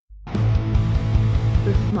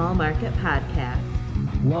The Small Market Podcast.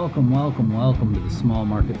 Welcome to the Small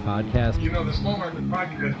Market Podcast. You know, the Small Market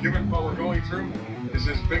Podcast, given what we're going through, is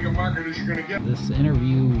as big a market as you're going to get. This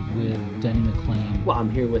interview with Denny McLain. Well, I'm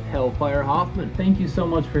here with Hellfire Hoffman. Thank you so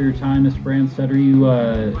much for your time, Mr. Brandstetter.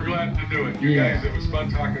 We're glad to do it. You guys, it was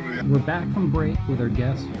fun talking with you. We're back from break with our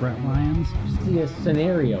guest, Brett Lyons. See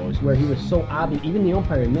scenarios where he was so obvious, even the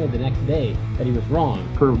umpire admitted the next day that he was wrong.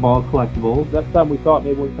 Curveball collectibles. Next time we thought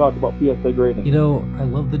maybe we talked about PSA grading. You know, I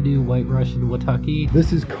love the new White Russian Wataki.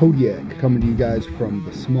 This is Kodiak coming to you guys from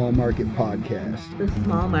the Small Market Podcast. The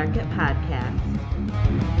Small Market Podcast.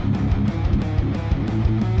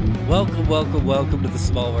 Welcome to the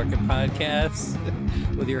Small Market Podcast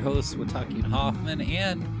with your hosts Wataki Hoffman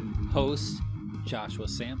and host Joshua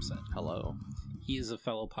Sampson. Hello. He is a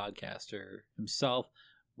fellow podcaster himself.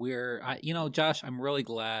 Josh, I'm really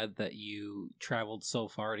glad that you traveled so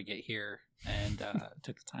far to get here and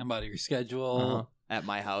took the time out of your schedule. At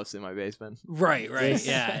my house in my basement. Right,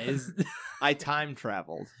 yeah. I time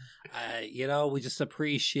traveled. We just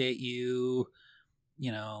appreciate you,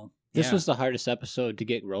 This was the hardest episode to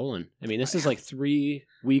get rolling. I mean, this is like 3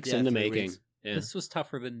 weeks in the making. Yeah. This was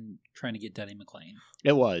tougher than trying to get Denny McLain.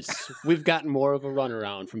 It was. We've gotten more of a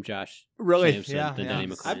runaround from Josh Sampson than Denny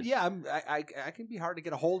McLain. I can be hard to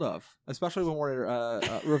get a hold of, especially when we're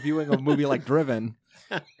reviewing a movie like Driven,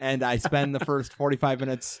 and I spend the first 45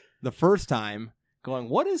 minutes the first time going,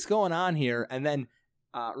 what is going on here? And then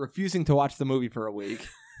refusing to watch the movie for a week.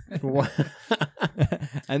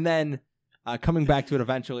 And then coming back to it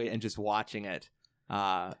eventually and just watching it,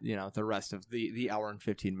 the rest of the hour and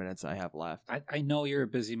 15 minutes I have left. I know you're a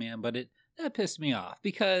busy man, but that pissed me off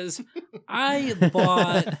because I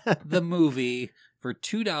bought the movie for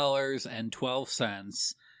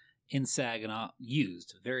 $2.12 in Saginaw,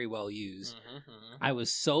 used, very well used. I was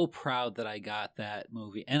so proud that I got that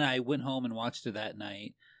movie, and I went home and watched it that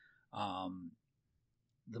night.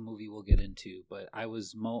 The movie we'll get into, but I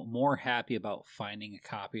was more happy about finding a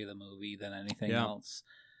copy of the movie than anything else.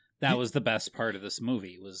 That was the best part of this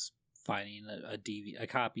movie, was finding a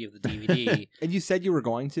copy of the DVD. And you said you were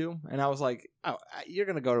going to, and I was like, "Oh, you're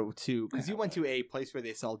going to go to," because you went to a place where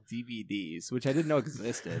they sell DVDs, which I didn't know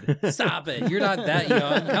existed. Stop it! You're not that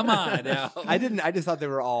young. Come on now. I didn't. I just thought they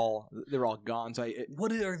were all gone. So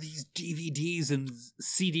what are these DVDs and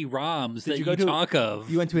CD-ROMs that you talk of?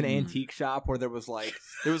 You went to an antique shop where there was like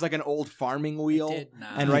an old farming wheel, I did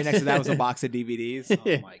not. And right next to that was a box of DVDs.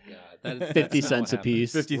 Oh my god, that's 50 cents a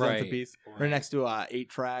piece. 50 cents a piece. Right next to 8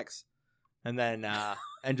 tracks. And then,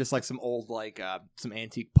 and just like some old, some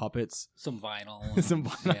antique puppets. Some vinyl. Some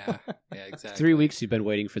vinyl. Yeah, exactly. 3 weeks you've been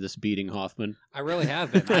waiting for this beating, Hoffman. I really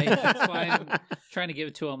have been. That's why I'm trying to give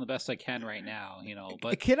it to him the best I can right now,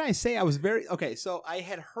 But can I say I was so I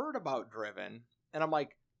had heard about Driven, and I'm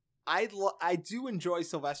like, I do enjoy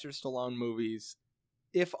Sylvester Stallone movies,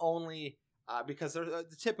 if only because they're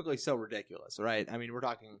typically so ridiculous, right? I mean, we're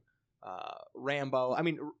talking... Rambo. I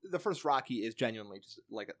mean, the first Rocky is genuinely just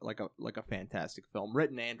like a fantastic film,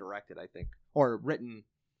 written and directed, I think, or written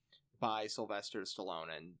by Sylvester Stallone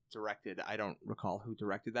and directed. I don't recall who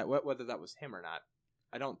directed that, whether that was him or not.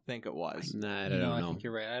 I don't think it was. Nah, I don't know. I think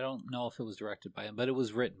you're right. I don't know if it was directed by him, but it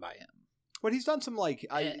was written by him. But he's done some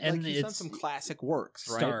he's done some classic works,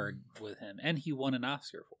 right? Starred with him, and he won an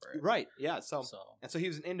Oscar for it. Right? Yeah. So he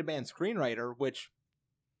was an in-demand screenwriter, which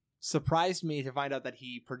surprised me to find out that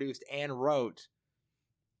he produced and wrote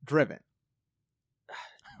Driven.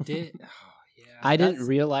 I didn't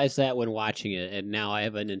realize that when watching it, and now I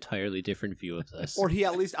have an entirely different view of this. Or he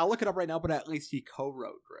I'll look it up right now, but at least he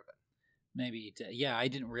co-wrote Driven. Maybe he did. Yeah, I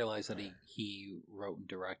didn't realize that he wrote and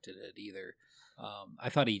directed it either. I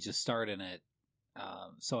thought he just starred in it,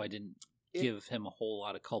 so I didn't give him a whole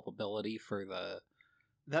lot of culpability for the...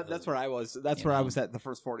 That's where I was. That's where I was at the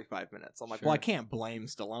first 45 minutes. I'm like, well, I can't blame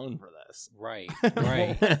Stallone for this. Right.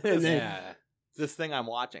 This thing I'm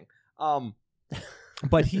watching.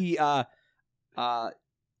 But he, here, I'm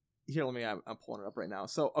pulling it up right now.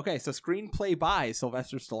 So screenplay by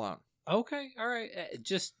Sylvester Stallone. Okay, all right.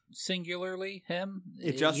 Just singularly him?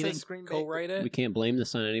 It just says screenplay. Co-write it? We can't blame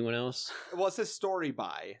this on anyone else? Well, it says story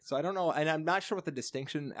by. So I don't know, and I'm not sure what the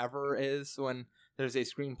distinction ever is when there's a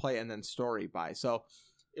screenplay and then story by. So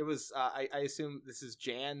it was, I assume this is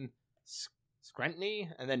Jan Skrentny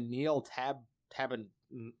and then Neil Tabanek.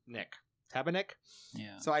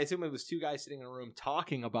 Yeah. So I assume it was 2 guys sitting in a room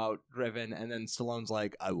talking about Driven, and then Stallone's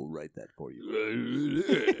like, "I will write that for you."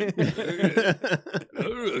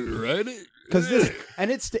 Write it. Because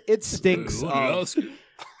it stinks.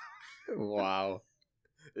 Wow.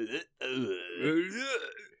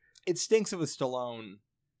 It stinks of a Stallone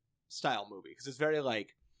style movie because it's very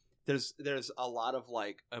there's a lot of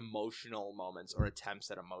like emotional moments or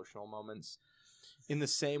attempts at emotional moments in the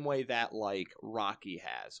same way that like Rocky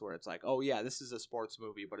has, where it's like, oh yeah, this is a sports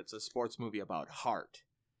movie, but it's a sports movie about heart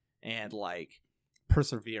and like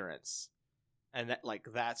perseverance and that like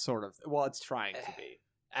that sort of, well, it's trying to be.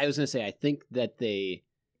 I was going to say, I think that they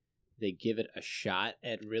give it a shot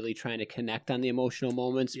at really trying to connect on the emotional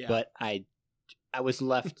moments, but I was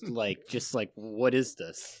left like, just like, what is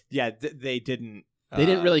this? Yeah, they didn't. They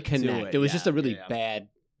didn't really connect. It was just a really bad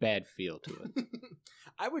feel to it.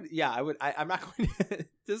 I'm not going to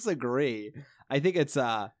disagree. I think it's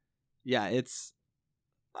it's.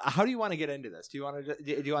 How do you want to get into this? Do you want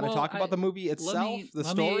to talk about the movie itself, the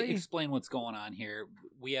story? Let me explain what's going on here.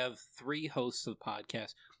 We have 3 hosts of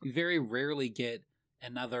podcasts. We very rarely get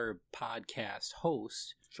another podcast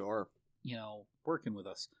host. Sure. Working with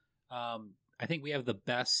us. I think we have the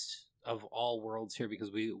best of all worlds here because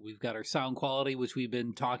we've got our sound quality, which we've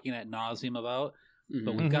been talking ad nauseum about,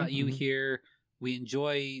 but we've got you here. We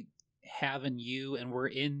enjoy having you, and we're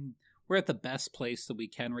at the best place that we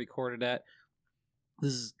can record it at.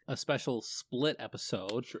 This is a special split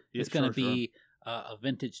episode. Sure. It's going to be a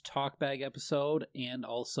vintage talk bag episode and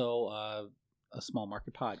also a small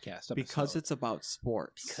market podcast episode. Because it's about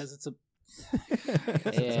sports. Because it's about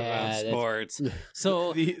sports.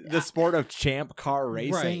 So the sport of champ car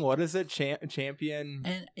racing. Right. What is it? Champion.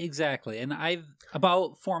 And exactly. And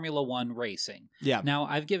about Formula One racing. Yeah. Now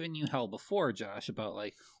I've given you hell before, Josh, about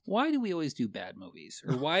like, why do we always do bad movies,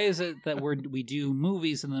 or why is it that we do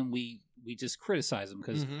movies and then we just criticize them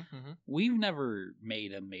because we've never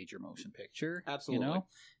made a major motion picture. Absolutely.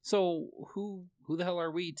 So who the hell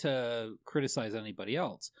are we to criticize anybody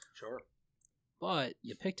else? Sure. But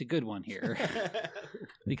you picked a good one here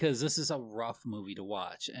because this is a rough movie to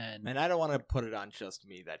watch. And I don't want to put it on just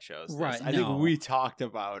me that chose this. Right, I think we talked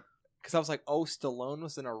about, because I was like, oh, Stallone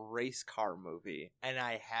was in a race car movie, and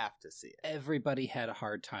I have to see it. Everybody had a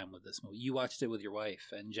hard time with this movie. You watched it with your wife,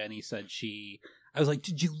 and Jenny said I was like,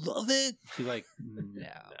 did you love it? She's like, no,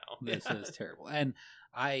 this is terrible. And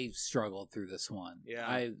I struggled through this one. Yeah.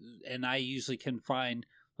 I usually can find,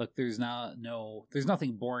 look, there's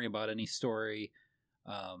nothing boring about any story.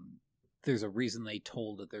 There's a reason they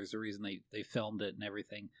told it. There's a reason they filmed it and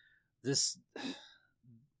everything. This,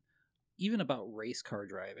 even about race car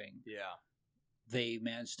driving. Yeah. They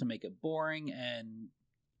managed to make it boring, and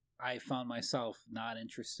I found myself not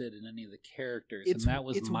interested in any of the characters, and that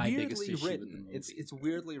was my biggest issue with the movie. It's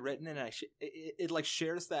weirdly written, and it like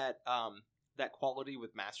shares that that quality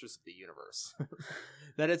with Masters of the Universe.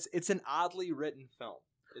 That it's an oddly written film.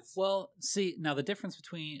 Well, see, now the difference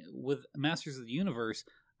with Masters of the Universe,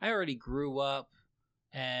 I already grew up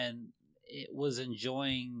and it was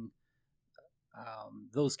enjoying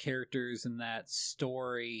those characters and that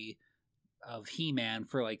story of He-Man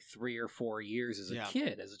for like 3 or 4 years as a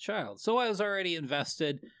kid, as a child. So I was already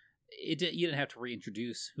invested. You didn't have to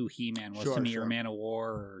reintroduce who He-Man was to me, or Man of War,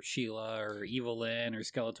 or Sheila, or Evelyn, or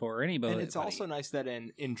Skeletor, or anybody. And it's also nice that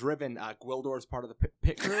in Driven, Gwildor's part of the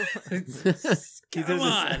pit crew. Come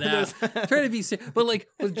on, try to be serious. But like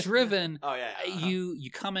with Driven, you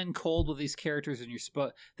come in cold with these characters, and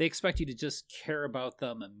they expect you to just care about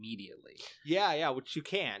them immediately. Yeah, which you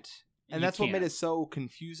can't. And that's what made it so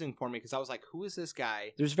confusing for me, because I was like, who is this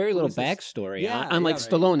guy? There's very little backstory. Unlike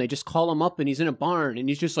Stallone, they just call him up and he's in a barn and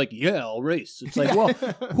he's just like, yeah, I'll race. It's like, well,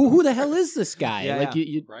 who the hell is this guy?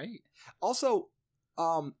 You right. Also,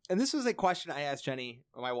 and this was a question I asked Jenny,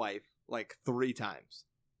 my wife, like 3 times.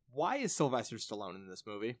 Why is Sylvester Stallone in this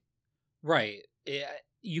movie? Right.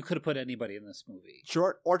 You could have put anybody in this movie.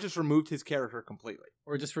 Sure. Or just removed his character completely.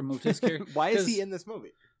 Why is he in this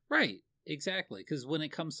movie? Right. Exactly, because when it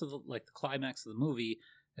comes to the climax of the movie,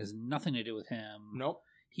 it has nothing to do with him. Nope.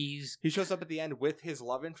 He shows up at the end with his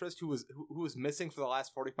love interest, who was missing for the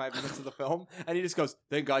last 45 minutes of the film, and he just goes,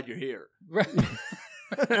 "Thank God you're here." Right.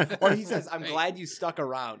 Or he says, "I'm glad you stuck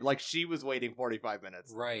around." Like she was waiting 45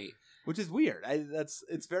 minutes. Right. Which is weird.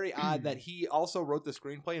 It's very odd that he also wrote the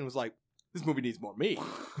screenplay and was like, "This movie needs more me."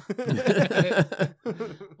 That's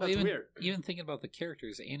weird. Even thinking about the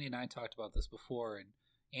characters, Andy and I talked about this before, and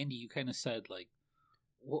Andy, you kind of said, like,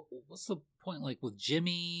 what's the point, like, with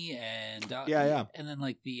Jimmy and... And then,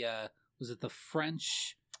 like, was it the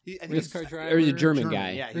French race car driver? Or the German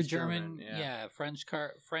guy. Yeah, the German,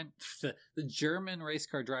 the German race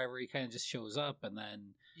car driver, he kind of just shows up, and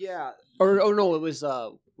then... Yeah. Or no, it was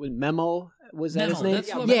Memo. Was that his name?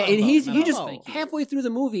 That's and he just halfway through the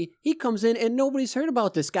movie, he comes in and nobody's heard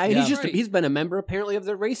about this guy. And he's been a member apparently of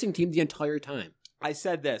the racing team the entire time. I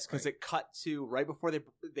said this because it cut to right before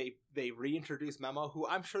they reintroduced Memo, who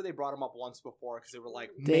I'm sure they brought him up once before because they were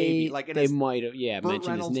like, maybe. Like they might have, Burt mentioned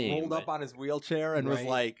Reynolds his name. rolled up on his wheelchair and was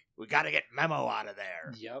like, we got to get Memo out of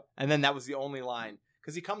there. Yep. And then that was the only line.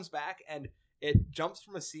 Because he comes back and it jumps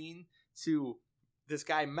from a scene to this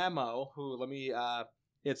guy Memo, who,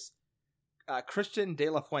 it's Christian De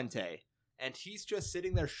La Fuente. And he's just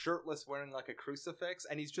sitting there shirtless wearing like a crucifix.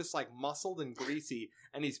 And he's just like muscled and greasy.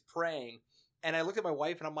 And he's praying. And I looked at my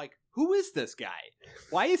wife and I'm like, who is this guy?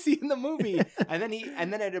 Why is he in the movie? and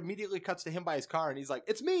then it immediately cuts to him by his car and he's like,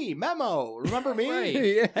 it's me, Memo. Remember me?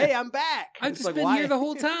 Right. Hey, I'm back. I've just been here the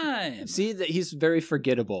whole time. See, that he's very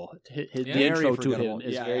forgettable. The intro to him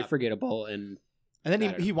is very forgettable. And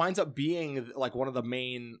then he winds up being like one of the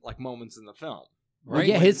main like moments in the film. Right. Well,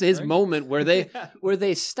 yeah, his moment where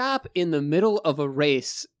they stop in the middle of a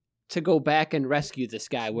race to go back and rescue this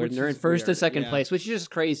guy where they're in first and second place, which is just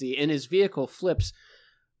crazy. And his vehicle flips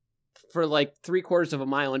for like 3/4 of a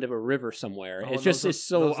mile into a river somewhere. It's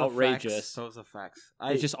so outrageous. Those effects.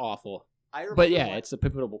 It's just awful. But yeah, it's a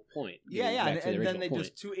pivotal point. Yeah. And then they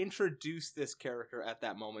just to introduce this character at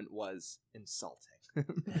that moment was insulting.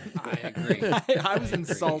 I agree. I was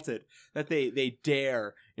insulted that they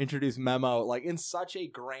dare introduce Memo like in such a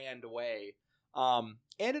grand way. And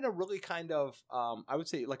in a really kind of, I would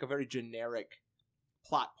say, like a very generic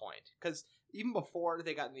plot point. Because even before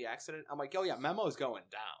they got in the accident, I'm like, oh yeah, Memo's going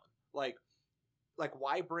down. Like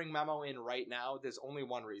why bring Memo in right now? There's only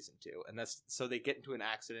one reason to, and that's so they get into an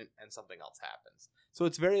accident and something else happens. So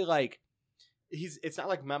it's very like it's not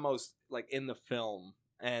like Memo's like in the film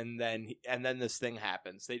and then this thing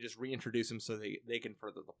happens. They just reintroduce him so they can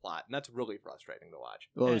further the plot, and that's really frustrating to watch.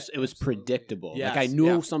 Well, it was predictable. Yes, like I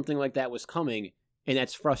knew something like that was coming, and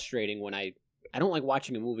that's frustrating when I don't like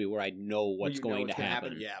watching a movie where I know what's going to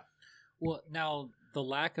happen. Yeah. Well, now the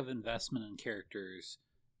lack of investment in characters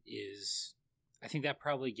is, I think that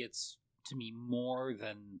probably gets to me more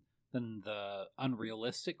than the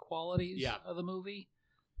unrealistic qualities of the movie,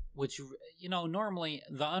 which, normally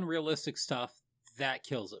the unrealistic stuff, that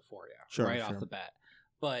kills it for you off the bat.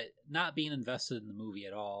 But not being invested in the movie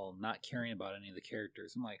at all, not caring about any of the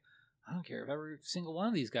characters, I'm like, I don't care if every single one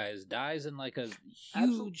of these guys dies in like a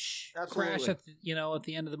huge crash at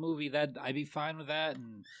the end of the movie. That I'd be fine with that,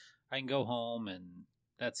 and I can go home and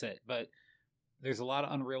that's it. But there's a lot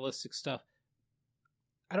of unrealistic stuff.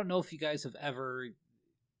 I don't know if you guys have ever.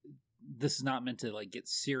 This is not meant to like get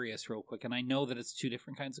serious real quick, and I know that it's two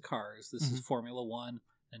different kinds of cars. This is Formula One.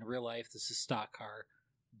 In real life, this is stock car.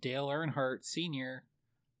 Dale Earnhardt Sr.,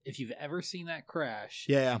 if you've ever seen that crash,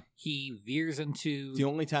 he veers into... The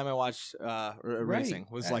only time I watched racing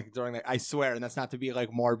was like during that. I swear, and that's not to be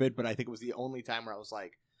like morbid, but I think it was the only time where I was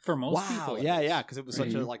like, for most people, because it was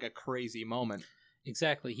such a crazy moment.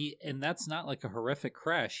 Exactly. And that's not like a horrific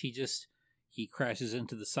crash. He crashes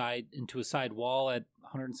into a side wall at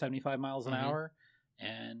 175 miles an hour,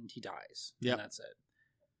 and he dies. Yeah, and that's it.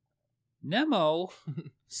 Nemo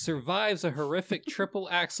survives a horrific triple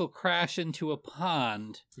axle crash into a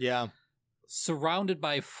pond. Yeah. Surrounded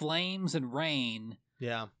by flames and rain.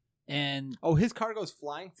 Yeah. And his car goes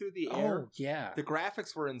flying through the air. Oh, yeah. The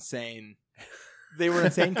graphics were insane. They were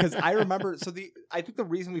insane because I remember. I think the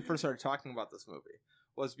reason we first started talking about this movie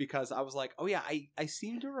was because I was like, oh yeah, I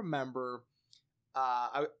seem to remember.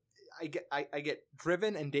 I get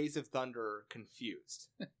Driven and Days of Thunder confused.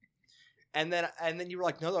 And then you were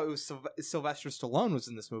like, no, it was Sylvester Stallone was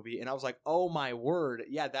in this movie, and I was like, oh my word,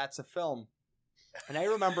 yeah, that's a film. And I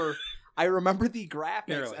remember the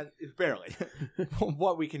graphics, barely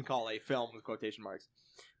what we can call a film with quotation marks.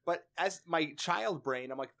 But as my child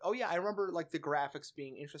brain, I'm like, oh yeah, I remember like the graphics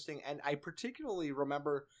being interesting, and I particularly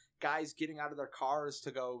remember guys getting out of their cars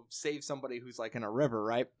to go save somebody who's like in a river,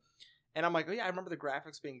 right? And I'm like, oh yeah, I remember the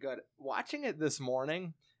graphics being good. Watching it this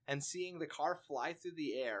morning and seeing the car fly through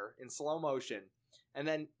the air in slow motion, and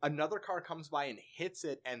then another car comes by and hits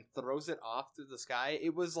it and throws it off through the sky,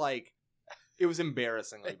 it was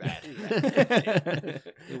embarrassingly bad.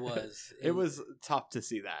 It was tough to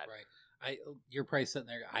see that. Right. You're probably sitting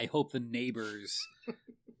there, I hope the neighbors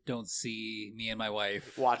don't see me and my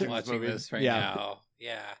wife watching this right now.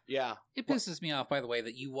 Yeah. It pisses me off, by the way,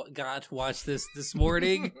 that you got to watch this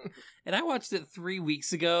morning, and I watched it 3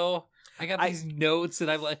 weeks ago. I got these notes,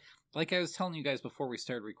 and I'm like I was telling you guys before we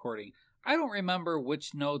started recording, I don't remember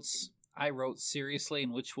which notes I wrote seriously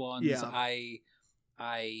and which ones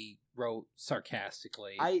I wrote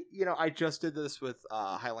sarcastically. I just did this with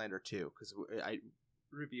Highlander 2, because I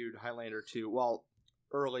reviewed Highlander 2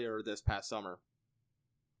 earlier this past summer,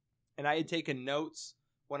 and I had taken notes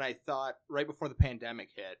when I thought right before the pandemic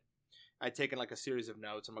hit, I'd taken like a series of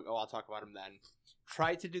notes. I'm like, oh, I'll talk about them then.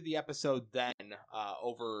 Tried to do the episode then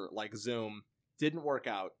over like Zoom. Didn't work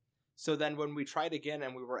out. So then when we tried again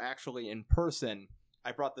and we were actually in person,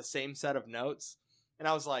 I brought the same set of notes. And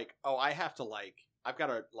I was like, oh, I've got to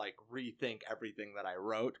like rethink everything that I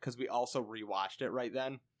wrote because we also rewatched it right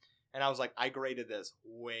then. And I was like, I graded this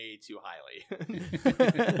way too highly.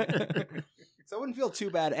 So I wouldn't feel too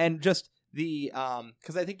bad. And just the,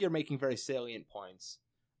 because I think you're making very salient points.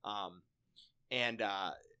 And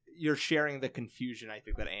you're sharing the confusion I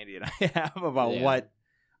think that Andy and I have about what,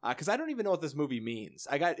 because I don't even know what this movie means.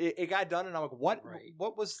 It got done, and I'm like, what? Right.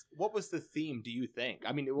 What was the theme? Do you think?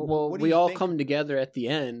 I mean, we all come together at the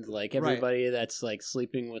end, like everybody that's like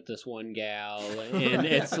sleeping with this one gal, and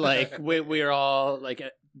it's like we're all like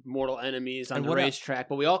mortal enemies on the racetrack,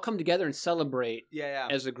 but we all come together and celebrate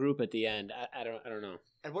as a group at the end. I don't know.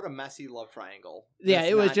 And what a messy love triangle. Yeah,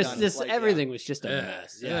 it was just this. Like, everything was just a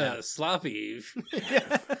mess. Yeah, sloppy.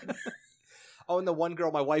 Oh, and the one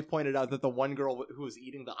girl, my wife pointed out that the one girl who was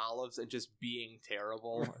eating the olives and just being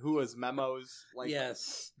terrible, who was Memo's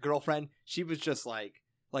girlfriend, she was just like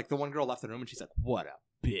the one girl left the room and she's like, what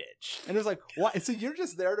a bitch. And it was like, what? So you're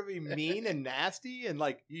just there to be mean and nasty? And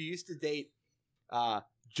like, you used to date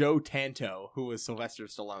Joe Tanto, who was Sylvester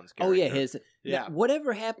Stallone's character. Oh, yeah,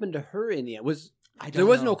 whatever happened to her in the end? There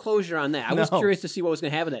was no closure on that. I was curious to see what was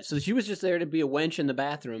going to happen with that. So she was just there to be a wench in the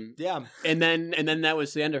bathroom. Yeah. And then that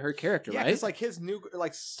was the end of her character, right? Because like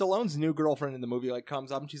Stallone's new girlfriend in the movie like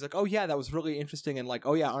comes up and she's like, oh yeah, that was really interesting. And like,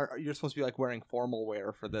 oh yeah, you're supposed to be like wearing formal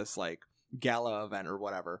wear for this like gala event or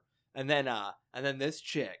whatever. And then this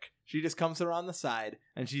chick, she just comes around the side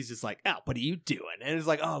and she's just like, oh, what are you doing? And it's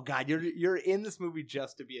like, oh God, you're in this movie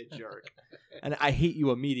just to be a jerk. And I hate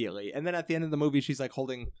you immediately. And then at the end of the movie, she's like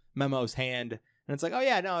holding Memo's hand. And it's like, oh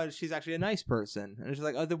yeah, no, she's actually a nice person. And she's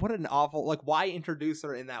like, oh, what an awful, like, why introduce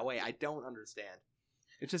her in that way? I don't understand.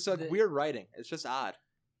 It's just like weird writing. It's just odd.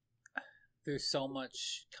 There's so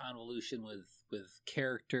much convolution with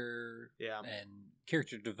character and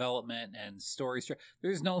character development and story.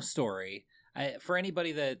 There's no story. For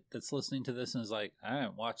anybody that's listening to this and is like, I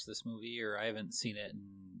haven't watched this movie or I haven't seen it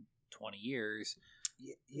in 20 years.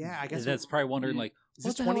 Yeah, I guess that's probably wondering like, is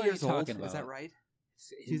this 20 years old? Is that right?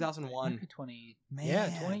 2001. 20. Man. Yeah,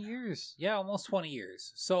 20 years. Yeah, almost 20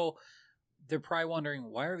 years. So they're probably wondering,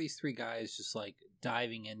 why are these three guys just like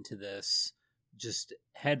diving into this just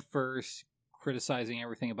head first, criticizing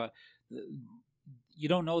everything about you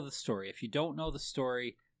don't know the story. If you don't know the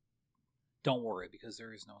story, don't worry because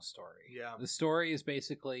there is no story. Yeah. The story is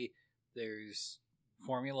basically there's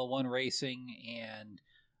Formula One racing and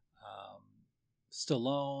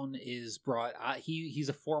Stallone is brought out. He's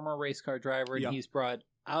a former race car driver and he's brought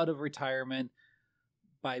out of retirement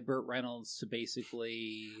by Burt Reynolds to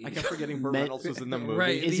basically... I kept forgetting Burt Reynolds was in the movie.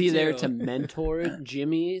 Right, is he there to mentor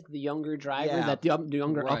Jimmy, the younger driver, the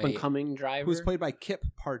younger up-and-coming driver? Who's played by Kip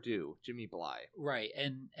Pardue, Jimmy Bly. Right,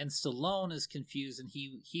 and Stallone is confused, and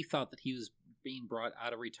he thought that he was being brought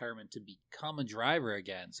out of retirement to become a driver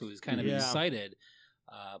again, so he was kind of excited,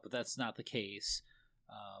 but that's not the case.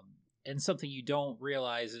 And something you don't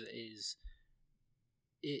realize is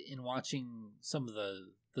in watching some of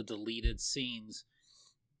the deleted scenes.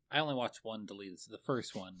 I only watched one deleted, the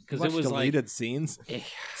first one, because it was deleted scenes.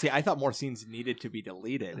 See, I thought more scenes needed to be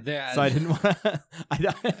deleted, so I didn't want.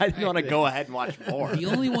 I didn't want to go ahead and watch more. The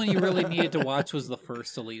only one you really needed to watch was the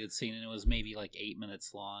first deleted scene, and it was maybe like 8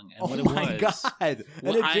 minutes long. And God!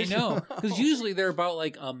 Well, I know, because usually they're about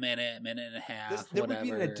like a minute and a half. There would be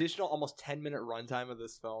an additional almost 10-minute runtime of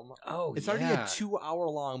this film. Oh, it's already a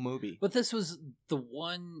 2-hour-long movie. But this was the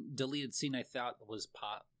one deleted scene I thought was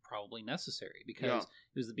probably necessary because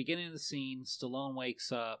it was the beginning of the scene. Stallone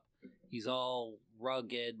wakes up, he's all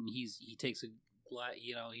rugged, and he takes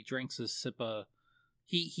he drinks a sip of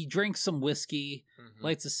he drinks some whiskey,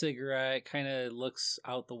 lights a cigarette, kind of looks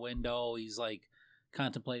out the window. He's like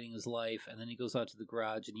contemplating his life, and then he goes out to the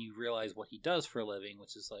garage and you realize what he does for a living,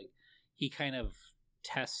 which is like he kind of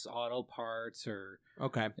tests auto parts or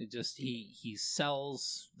just he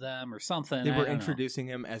sells them or something. They were introducing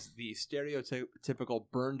him as the stereotypical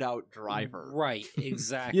burned out driver. Right,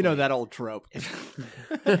 exactly. You know that old trope.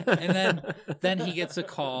 And then he gets a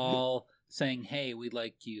call saying, hey, we'd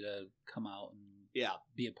like you to come out and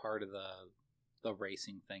be a part of the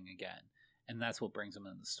racing thing again. And that's what brings him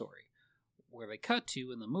in the story. Where they cut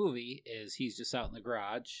to in the movie is he's just out in the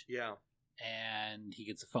garage. Yeah. And he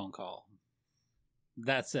gets a phone call.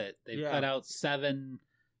 That's it. They cut out 7,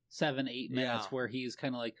 8 minutes where he's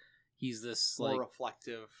kind of like he's this More like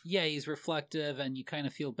reflective. yeah, he's reflective, and you kind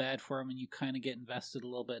of feel bad for him, and you kind of get invested a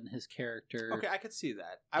little bit in his character. Okay, I could see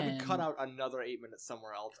that. I would And- cut out another 8 minutes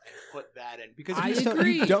somewhere else and put that in because I you just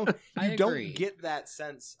agree. you don't I you don't agree. get that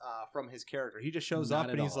sense from his character. He just shows Not up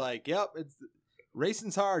at and he's all. like, "Yep, it's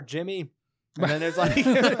racing's hard, Jimmy." And then there's like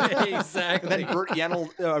Exactly. And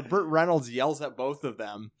then Burt Reynolds yells at both of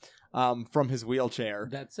them from his wheelchair.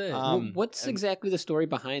 That's it. What's exactly the story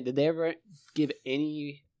behind? Did they ever give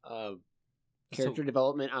any character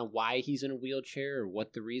development on why he's in a wheelchair or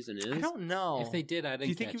what the reason is? I don't know. if they did, I Do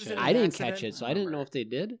you didn't think he catch was it. in an I didn't accident? catch it, so I I didn't don't know if they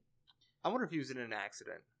did. I wonder if he was in an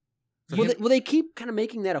accident. Well, they keep kind of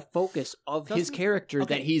making that a focus of his Doesn't- character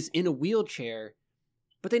okay. that he's in a wheelchair,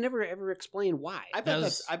 but they never ever explain why. I That bet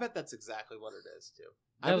was- that's exactly what it is too.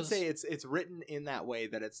 That I would was- say it's written in that way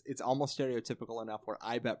that it's almost stereotypical enough where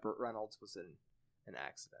I bet Burt Reynolds was in an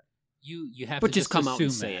accident. You have but to just come out assume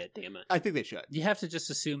and say that. it, damn it. I think they should. You have to just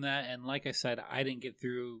assume that, and like I said, I didn't get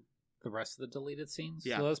through the rest of the deleted scenes.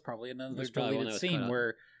 Yeah. So that's probably another That's probably one that deleted was cut scene out.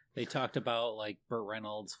 where they talked about like Burt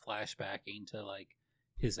Reynolds flashbacking to like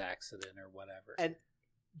his accident or whatever. And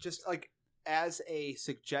just like as a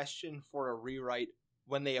suggestion for a rewrite,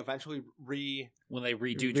 when they eventually when they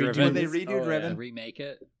redo Redo Driven, when they redo Oh, Driven, remake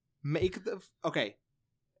it. make the okay.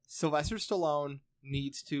 Sylvester Stallone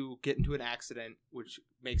needs to get into an accident, which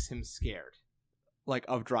makes him scared, like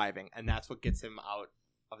of driving, and that's what gets him out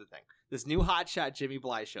of the thing. This new hotshot Jimmy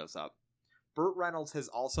Bly shows up. Burt Reynolds has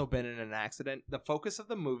also been in an accident. The focus of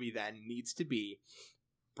the movie then needs to be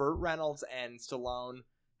Burt Reynolds and Stallone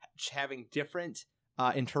having different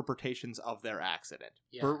interpretations of their accident.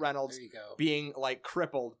 Yeah, Burt Reynolds there you go. being like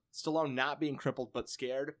crippled, Stallone not being crippled but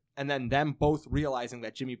scared, and then them both realizing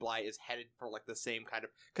that Jimmy Bly is headed for like the same kind of,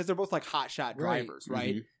 because they're both like hotshot Right. drivers,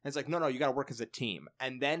 right? And it's like, no, you got to work as a team.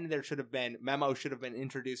 And then there should have been Memo should have been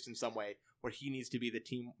introduced in some way where he needs to be the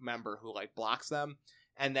team member who like blocks them,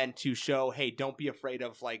 and then to show, hey, don't be afraid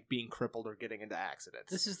of like being crippled or getting into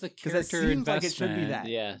accidents. This is the 'Cause it character seems like it should be investment that.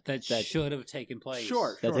 Yeah, that should have taken place.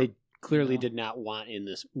 Sure. that they clearly You know? did not want in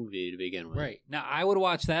this movie to begin with. Right. Now I would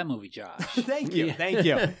watch that movie, Josh. Thank you, Yeah. thank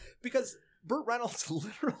you. Because Burt Reynolds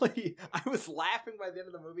literally, I was laughing by the end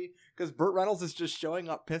of the movie because Burt Reynolds is just showing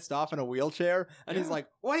up pissed off in a wheelchair, and he's like,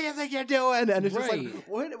 "What do you think you're doing?" And it's just like,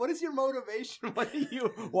 Right. "What is your motivation?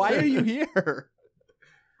 Why are you here?"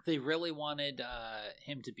 They really wanted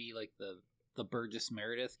him to be like the Burgess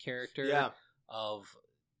Meredith character Yeah, of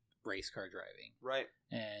race car driving. right.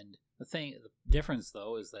 And the difference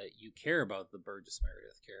though is that you care about the Burgess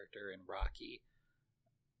Meredith character in Rocky,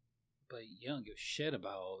 but you don't give a shit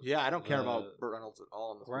about. Yeah, I don't care the- about Burt Reynolds at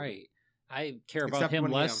all in this movie. Right. I care Except about him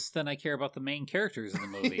when he, less than I care about the main characters in the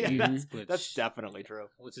movie. Yeah, which, that's definitely true.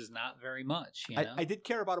 which is not very much. You know? I did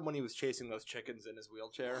care about him when he was chasing those chickens in his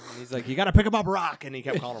wheelchair. And he's like, "You got to pick him up, Rock," and he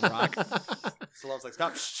kept calling him Rock. Stallone's like,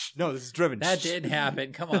 "Stop! Shh, no, this is Driven." That Shh." did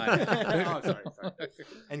happen. Come on. Oh, sorry.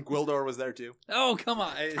 And Gwildor was there too. Oh, come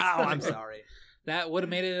on. Oh, I'm sorry. That would have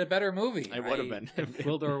made it a better movie. It would have been. if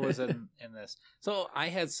Gwildor was in this. So I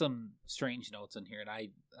had some strange notes in here, and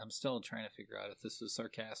I'm still trying to figure out if this was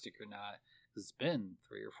sarcastic or not. It's been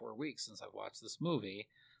 3 or 4 weeks since I've watched this movie.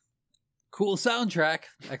 Cool soundtrack!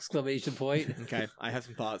 Exclamation point. Okay, I have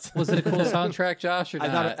some thoughts. Was it a cool soundtrack, Josh, or I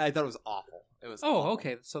not? thought it was awful. It was. Oh, awful.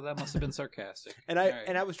 okay. So that must have been sarcastic. And All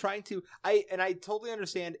right. I was trying to I totally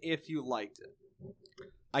understand if you liked it.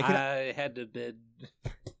 I had to bid.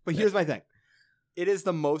 but here's my thing. It is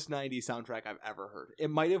the most 90s soundtrack I've ever heard. It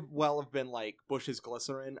might have been like Bush's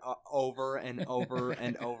Glycerin over and over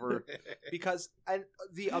and over. Because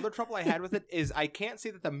the other trouble I had with it is I can't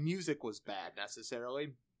say that the music was bad necessarily.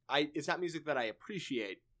 It's not music that I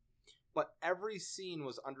appreciate, but every scene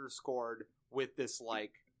was underscored with this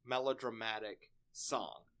like melodramatic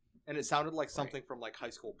song, and it sounded like something from like high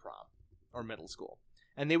school prom or middle school,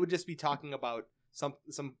 and they would just be talking about some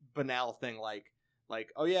banal thing like,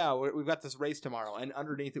 oh yeah, we've got this race tomorrow, and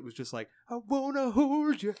underneath it was just like, I wanna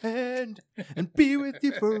hold your hand and be with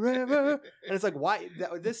you forever, and it's like, why?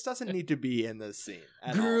 This doesn't need to be in this scene.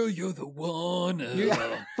 At all. You're the one.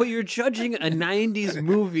 Yeah. But you're judging a 90s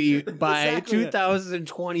movie by Exactly.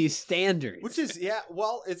 2020 standards. Which is, yeah,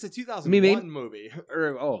 well, it's a 2001 movie.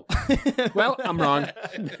 Well, I'm wrong.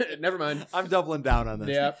 Never mind. I'm doubling down on this.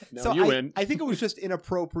 Yeah. No, So you win. I think it was just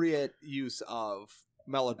inappropriate use of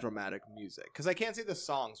melodramatic music, because I can't say the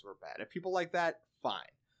songs were bad. If people like that, fine.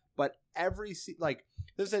 But every scene, like,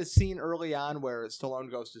 there's a scene early on where Stallone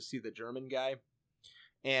goes to see the German guy,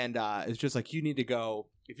 and it's just like, you need to go,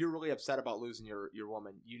 if you're really upset about losing your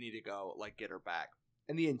woman, you need to go, like, get her back.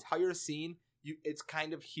 And the entire scene, it's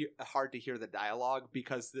kind of hard to hear the dialogue,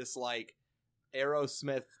 because this, like,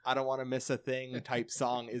 Aerosmith I Don't Want to Miss a Thing type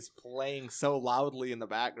song is playing so loudly in the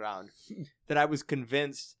background that I was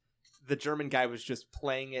convinced the German guy was just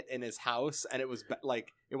playing it in his house, and it was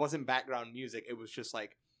like it wasn't background music. It was just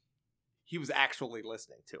like he was actually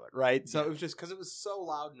listening to it, right? So it was just because it was so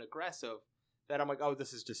loud and aggressive that I'm like, oh,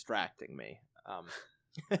 this is distracting me.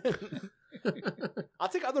 I'll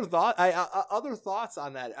take other thoughts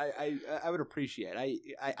on that. I would appreciate.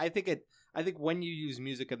 I think when you use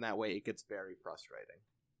music in that way, it gets very frustrating.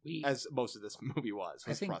 As most of this movie was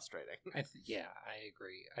frustrating. Yeah, I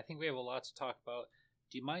agree. I think we have a lot to talk about.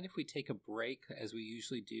 Do you mind if we take a break, as we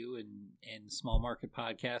usually do in small market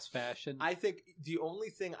podcast fashion? I think the only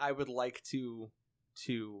thing I would like to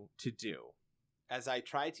do, as I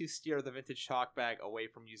try to steer the Vintage Talk Bag away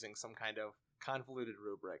from using some kind of convoluted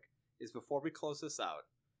rubric, is before we close this out,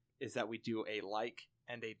 is that we do a like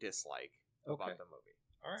and a dislike about the movie.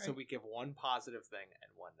 All right. So we give one positive thing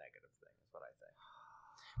and one negative thing, is what I think.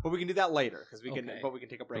 But we can do that later, because we can. But we can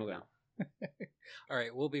take a break now. All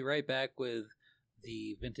right, we'll be right back with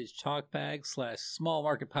the Vintage Talk Bag / Small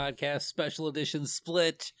Market Podcast Special Edition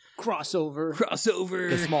Split crossover,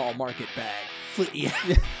 the Small Market Bag, yeah.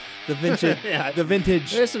 The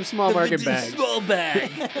vintage. There's some small market bags. Small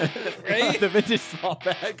bag, right? The vintage small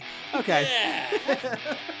bag. Okay.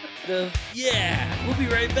 Yeah. We'll be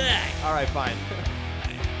right back. All right, fine.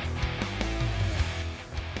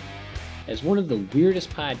 As one of the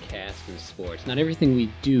weirdest podcasts in sports, not everything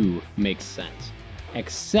we do makes sense,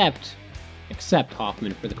 except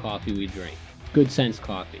Hoffman for the coffee we drink. Good Sense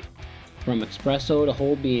Coffee. From espresso to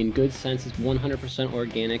whole bean, Good Sense is 100%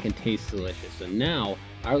 organic and tastes delicious. And now,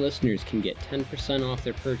 our listeners can get 10% off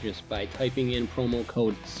their purchase by typing in promo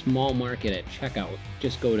code SMALLMARKET at checkout.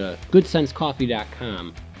 Just go to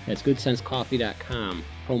goodsensecoffee.com. That's goodsensecoffee.com,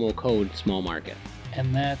 promo code SMALLMARKET.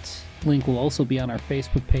 And that link will also be on our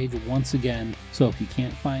Facebook page once again. So if you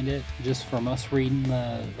can't find it just from us reading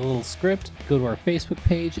the little script, go to our Facebook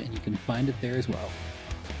page and you can find it there as well.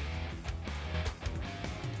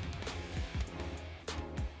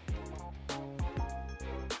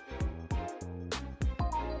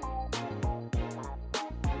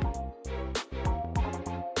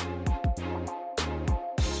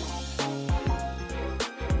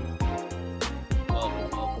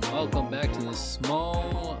 Welcome back to the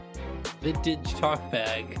Small Vintage Talk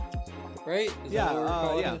Bag, right? Is that what we're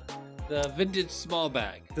calling it? The Vintage Small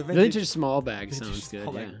Bag. The vintage small bag sounds good.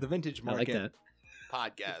 Bag. Yeah. The Vintage I like Market that.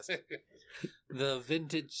 Podcast. The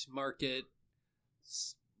Vintage Market.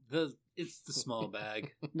 It's the small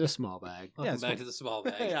bag. The small bag. Welcome back to the small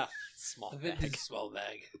bag. Yeah, small The bag. vintage small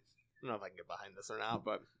bag. I don't know if I can get behind this or not,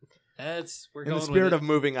 but We're in going the spirit with of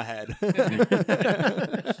moving ahead.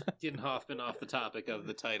 getting Hoffman off the topic of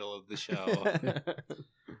the title of the show.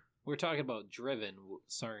 We're talking about Driven,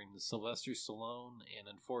 starring Sylvester Stallone and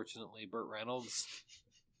unfortunately Burt Reynolds.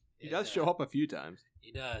 He does show up a few times.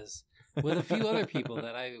 He does, with a few other people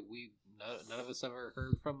that none of us ever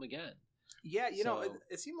heard from again. Yeah, you know, So-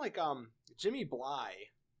 it seemed like Jimmy Bly,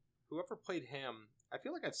 whoever played him, I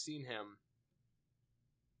feel like I've seen him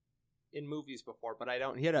in movies before, but I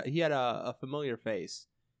don't. He had a familiar face.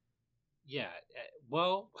 Yeah,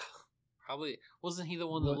 well, probably wasn't he the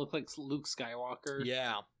one that looked like Luke Skywalker?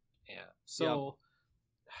 Yeah, yeah. So,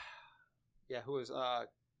 yeah. Who was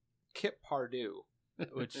Kip Pardue?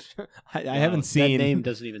 Which I haven't seen. That name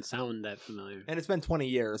doesn't even sound that familiar. And it's been 20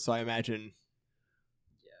 years, so I imagine.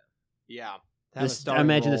 Yeah. I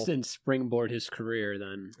imagine this didn't springboard his career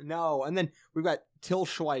then. No, and then we've got Till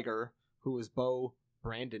Schweiger, who was Bo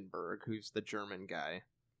Brandenburg, who's the German guy.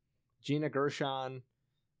 Gina Gershon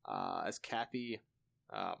as Kathy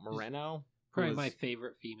Moreno. probably my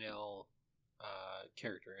favorite female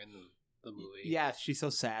character in the movie. Yeah, she's so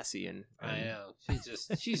sassy and I know.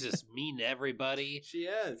 She's just mean to everybody. She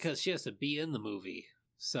is. Because she has to be in the movie.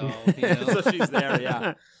 So, you know. So she's there,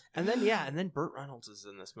 yeah. And then Burt Reynolds is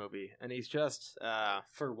in this movie, and he's just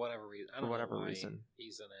for whatever reason. I don't know why he's in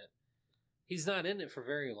it. He's not in it for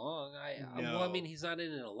very long. Well, I mean, he's not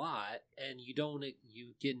in it a lot, and you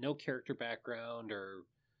get no character background or.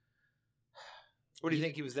 What do you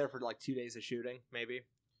think? He was there for like 2 days of shooting, maybe.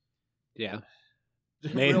 Yeah,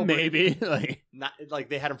 maybe like not like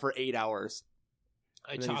they had him for 8 hours.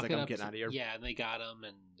 I'm getting out of here. Yeah, and they got him,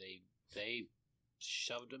 and they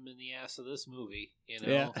shoved him in the ass of this movie. You know,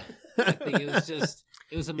 Yeah. I think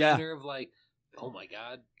it was a matter of like, oh my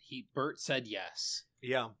god, Burt said yes.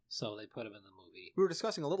 Yeah. So they put him in the movie. We were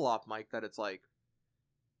discussing a little off mic that it's like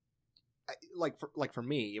for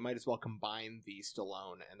me, you might as well combine the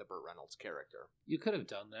Stallone and the Burt Reynolds character. You could have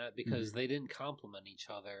done that because they didn't complement each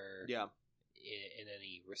other. Yeah. In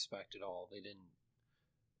any respect at all. They didn't.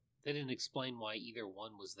 they didn't explain why either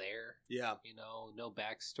one was there. Yeah. You know, no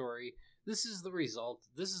backstory. This is the result.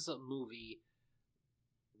 This is a movie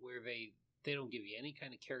where they don't give you any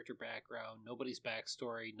kind of character background, nobody's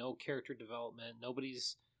backstory, no character development,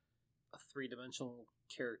 nobody's a three-dimensional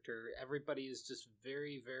character. Everybody is just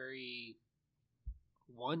very, very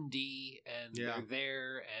 1D, and they're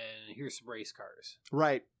there, and here's some race cars.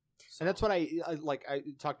 Right. So. And that's what I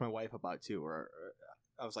talked to my wife about, too, where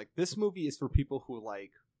I was like, this movie is for people who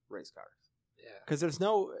like race cars. Yeah. Because there's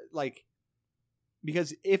no, like...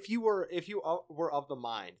 Because if you were of the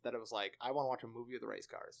mind that it was like, I want to watch a movie with the race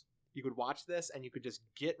cars, you could watch this and you could just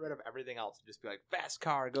get rid of everything else and just be like, fast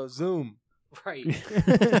car, go zoom. Right.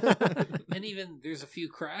 And even there's a few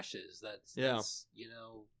crashes that's you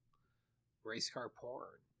know, race car porn,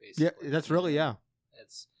 basically. Yeah, that's really,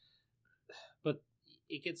 but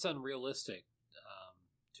it gets unrealistic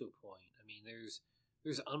to a point. I mean, there's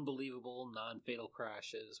unbelievable non-fatal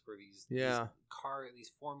crashes where these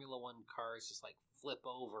Formula One cars just like flip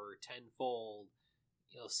over tenfold,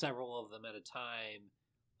 you know, several of them at a time,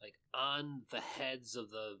 like on the heads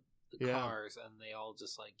of the cars, and they all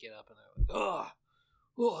just like get up and they're like,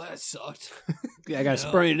 oh, that sucked. Yeah, I got a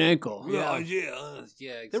sprained ankle. Yeah,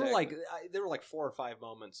 exactly. There were like 4 or 5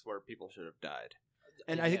 moments where people should have died,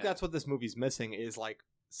 and I think that's what this movie's missing is like.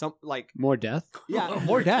 Some like more death,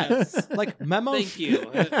 more deaths. Like Memo, thank you.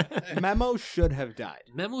 Memo should have died.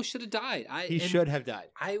 Memo should have died. He should have died.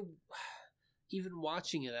 I even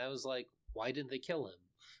watching it, I was like, why didn't they kill him?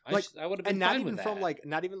 I would have been and not fine even with from that.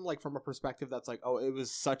 not even from a perspective that's like, oh, it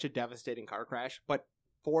was such a devastating car crash, but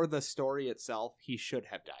for the story itself, he should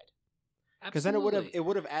have died. Because then it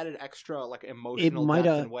would have added extra like emotional depth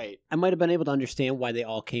and weight. I might have been able to understand why they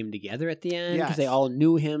all came together at the end because they all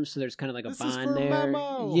knew him, so there's kind of like a bond there,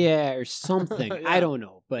 Memo. Or something. I don't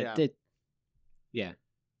know, but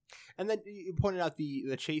And then you pointed out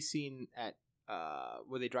the chase scene at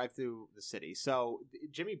where they drive through the city. So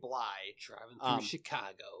Jimmy Bly driving through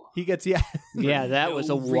Chicago. He gets that was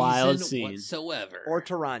a wild scene whatsoever. Or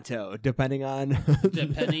Toronto, depending on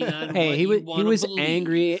Hey, he was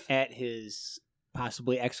angry at his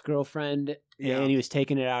possibly ex-girlfriend, and he was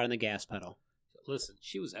taking it out on the gas pedal. Listen,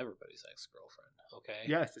 she was everybody's ex-girlfriend. Okay.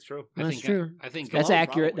 Yes, it's true. That's true. I think that's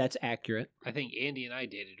accurate. Probably. That's accurate. I think Andy and I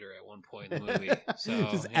dated her at one point in the movie. So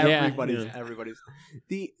just everybody's.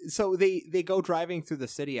 So they go driving through the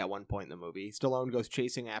city at one point in the movie. Stallone goes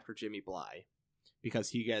chasing after Jimmy Bly because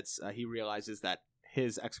he realizes that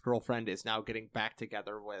his ex-girlfriend is now getting back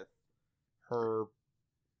together with her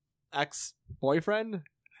ex-boyfriend.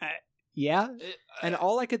 And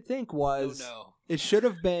all I could think was, it should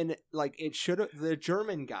have been like the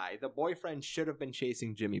German guy, the boyfriend should have been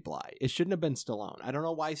chasing Jimmy Bly. It shouldn't have been Stallone. I don't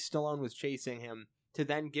know why Stallone was chasing him to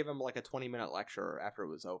then give him like a 20-minute lecture after it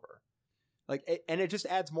was over. Like, and it just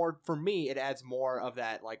adds more for me. It adds more of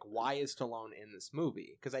that. Like, why is Stallone in this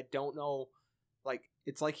movie? Because I don't know. Like,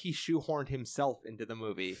 it's like he shoehorned himself into the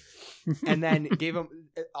movie and then gave him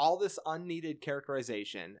all this unneeded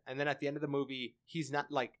characterization. And then at the end of the movie, he's not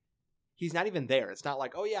even there. It's not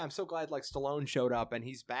like, oh yeah, I'm so glad like Stallone showed up and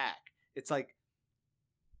he's back. It's like,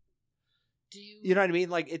 you know what I mean?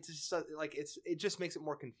 Like it's just like it just makes it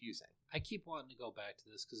more confusing. I keep wanting to go back to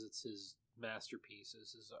this because it's his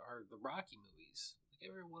masterpieces. Are the Rocky movies? Like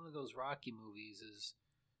every one of those Rocky movies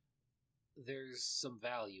there's some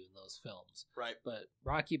value in those films, right? But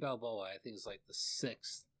Rocky Balboa, I think, is like the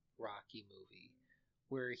 6th Rocky movie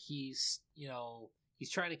where he's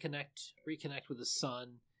trying to reconnect with his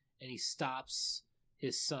son. And he stops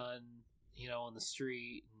his son, on the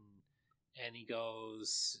street, and he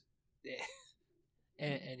goes,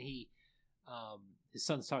 and he, his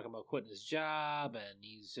son's talking about quitting his job, and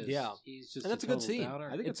he's just and that's a good scene.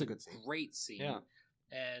 Downer. I think it's a good scene. Great scene. Yeah.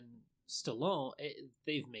 And Stallone,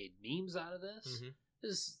 they've made memes out of this. Mm-hmm.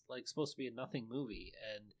 This is like supposed to be a nothing movie,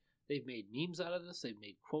 and they've made memes out of this. They've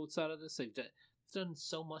made quotes out of this. They've done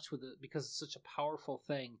so much with it because it's such a powerful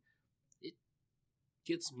thing.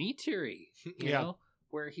 Gets me teary, you know,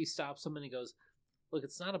 where he stops him and he goes, look,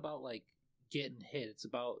 it's not about like getting hit. It's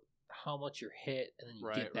about how much you're hit and then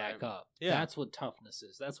you get back up. Yeah. That's what toughness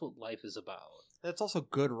is. That's what life is about. That's also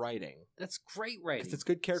good writing. That's great writing. It's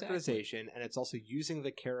good characterization and it's also using the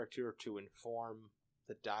character to inform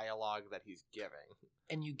the dialogue that he's giving.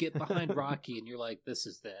 And you get behind Rocky and you're like, this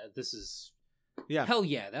is hell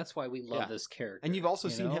yeah, that's why we love this character. And you've also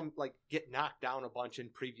seen him like get knocked down a bunch in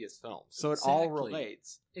previous films. So it all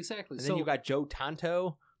relates. Exactly. And then you got Joe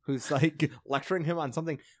Tonto who's like lecturing him on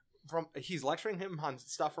something he's lecturing him on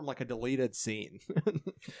stuff from like a deleted scene.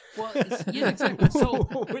 Well, exactly. So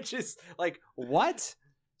which is like what?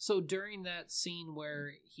 So during that scene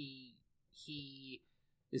where he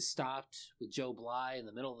is stopped with Joe Bly in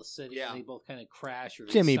the middle of the city, and they both kind of crash. Or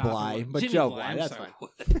Jimmy stop Bly, but Jimmy Joe Bly, Bly, I'm that's sorry.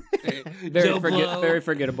 Very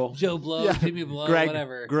forgettable. Joe Blow, Jimmy Blow,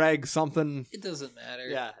 whatever. Greg something. It doesn't matter.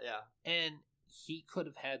 Yeah. And he could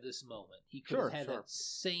have had this moment. He could have had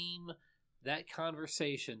that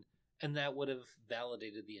conversation, and that would have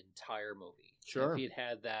validated the entire movie. Sure. If he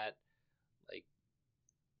had that, like,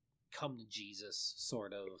 come to Jesus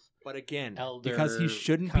sort of. But again, elder because he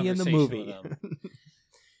shouldn't be in the movie.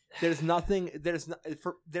 There is nothing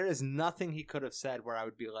he could have said where I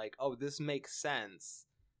would be like, oh, this makes sense.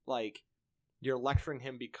 Like, you're lecturing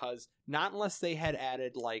him because, not unless they had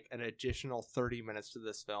added like an additional 30 minutes to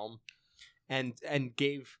this film and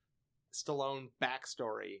gave Stallone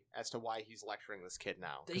backstory as to why he's lecturing this kid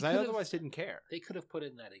now. Because I otherwise didn't care. They could have put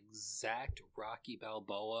in that exact Rocky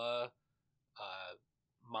Balboa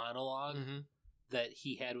monologue that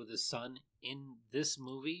he had with his son in this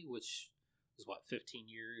movie, which was, 15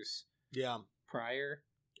 years prior?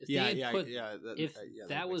 If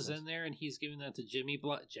that was in there and he's giving that to Jimmy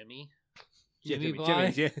Bly... Jimmy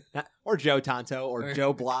Bly? Or Joe Tonto, or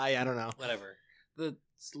Joe Bly, I don't know. Whatever. The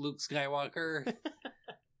Luke Skywalker...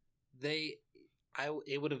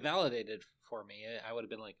 it would have validated for me. I would have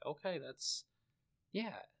been like, okay, that's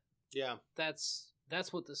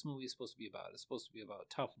what this movie is supposed to be about. It's supposed to be about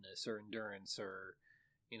toughness or endurance, or,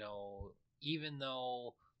 even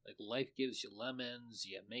though like life gives you lemons,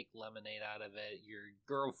 you make lemonade out of it. Your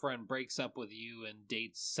girlfriend breaks up with you and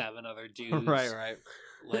dates 7 other dudes, right,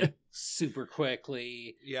 like super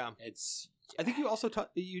quickly. Yeah, I think you also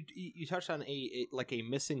you touched on a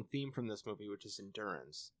missing theme from this movie, which is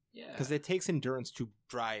endurance. Yeah, because it takes endurance to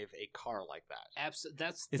drive a car like that.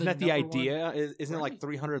 Isn't that the idea? Isn't it like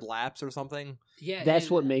 300 laps or something? Yeah, that's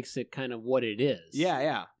what makes it kind of what it is.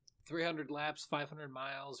 Yeah. 300 laps, 500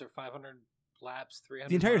 miles, or 500 laps, 300.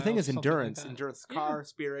 The entire miles, thing is endurance, like endurance, car,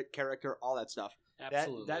 spirit, character, all that stuff.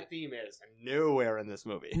 Absolutely, that theme is nowhere in this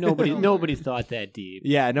movie. Nobody thought that deep.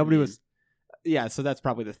 Yeah, nobody was. Yeah, so that's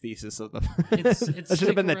probably the thesis of the. That should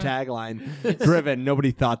have been the tagline. Driven.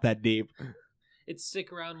 Nobody thought that deep. It's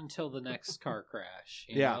stick around until the next car crash.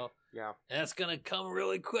 You Yeah. know? Yeah. And that's going to come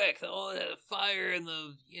really quick. All that fire and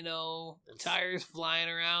the, tires flying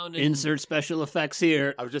around. And... Insert special effects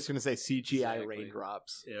here. I was just going to say CGI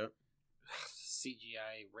raindrops. Yeah.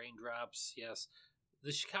 CGI raindrops, yes.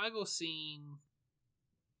 The Chicago scene...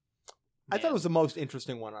 I thought it was the most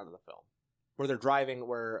interesting one out of the film. Where they're driving,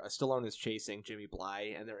 where Stallone is chasing Jimmy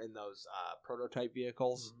Bly, and they're in those prototype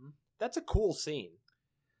vehicles. Mm-hmm. That's a cool scene.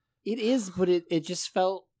 It is, but it just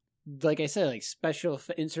felt, like I said, like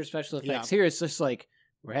insert special effects. Yeah. Here it's just like,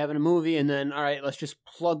 we're having a movie, and then, all right, let's just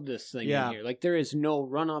plug this thing in here. Like, there is no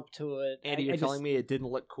run-up to it. Andy, you're telling me it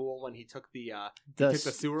didn't look cool when he took the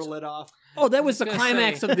sewer lid off? Oh, that was the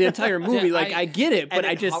climax of the entire movie. Like, I get it, but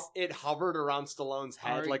it hovered around Stallone's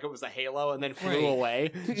head like it was a halo and then flew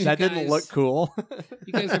away. That didn't look cool.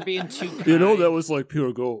 You guys are being too kind. That was like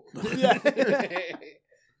pure gold. Yeah.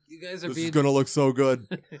 You guys are this is going to look so good.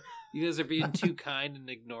 You guys are being too kind and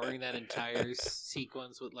ignoring that entire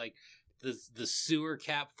sequence with, like, the sewer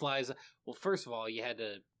cap flies. Well, first of all, you had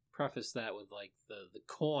to preface that with, like, the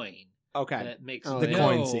coin. Okay. That makes the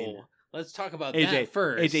coin scene. Let's talk about that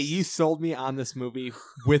first. AJ, you sold me on this movie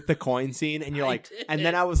with the coin scene, and you're like, and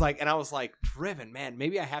then I was like, Driven, man,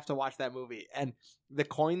 maybe I have to watch that movie. And the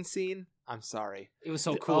coin scene, I'm sorry. It was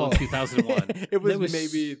so cool in 2001. It was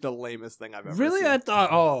maybe the lamest thing I've ever seen. Really? I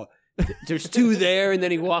thought, there's 2 there, and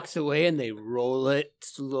then he walks away, and they roll it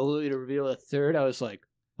slowly to reveal a third. I was like,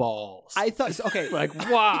 balls. I thought, okay. Like,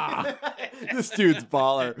 wow. This dude's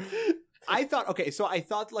baller. I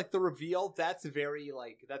thought like the reveal, that's very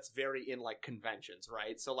in like conventions,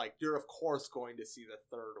 right? So like you're of course going to see the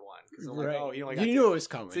third one because like, you knew it was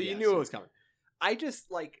coming. So you knew it was coming. I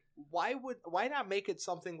just like, why not make it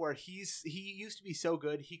something where he used to be so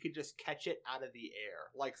good he could just catch it out of the air,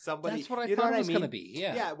 like somebody. That's what I thought it was going to be.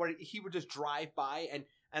 Yeah, where he would just drive by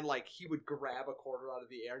and like he would grab a quarter out of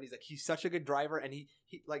the air, and he's such a good driver, and he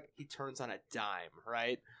turns on a dime,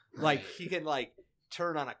 right? Like he can like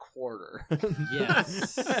turn on a quarter.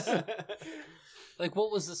 Yes. Like,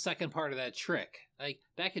 what was the second part of that trick? Like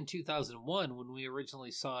back in 2001 when we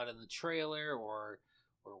originally saw it in the trailer or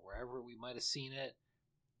wherever we might have seen it,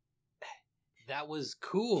 that was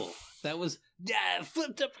cool. That was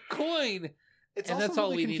flipped up a coin. It's and also that's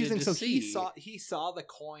all really we confusing. needed to see. He saw the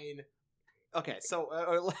coin. Okay, so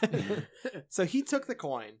so he took the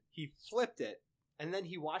coin, he flipped it, and then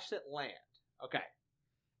he watched it land. Okay,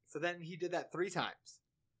 so then he did that 3 times.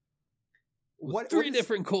 With 3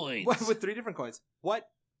 different coins. With 3 different coins. What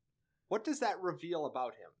does that reveal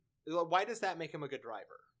about him? Why does that make him a good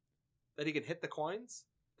driver? That he can hit the coins?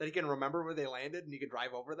 that he can remember where they landed and he can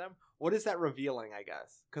drive over them. What is that revealing? I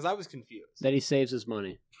guess because I was confused. That he saves his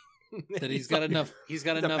money. That he's got enough. He's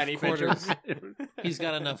got enough penny quarters. pincher. He's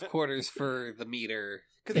got enough quarters for the meter.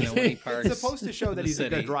 Because when he parks it's supposed to show in that the he's a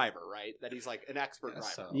city. good driver, right? That he's like an expert driver.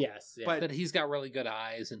 So- Yes, yeah. But- But he's got really good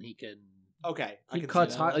eyes, and he can. Okay, I he can see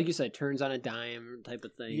cuts that. hard, like you said, turns on a dime type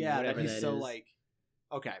of thing. Yeah, whatever that he's that so is. like.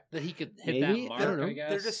 Okay, That he could hit Maybe? that mark. I don't know. I guess.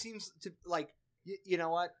 there just seems to like you know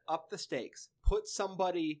what? Up the stakes. Put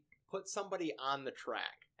somebody on the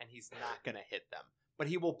track, and he's not gonna hit them. But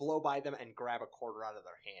he will blow by them and grab a quarter out of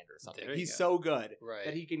their hand or something. There you He's go. so good Right.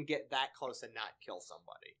 that he can get that close and not kill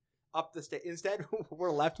somebody. Up the state. Instead, we're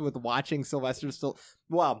left with watching Sylvester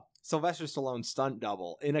Stallone's stunt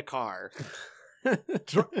double in a car,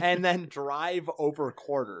 and then drive over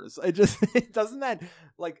quarters. It doesn't that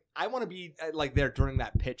like I want to be like there during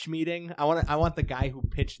that pitch meeting. I want the guy who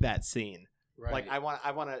pitched that scene. Right. Like I want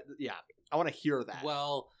to hear that.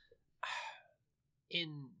 Well,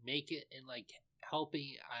 in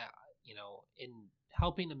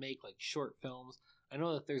helping to make like short films, I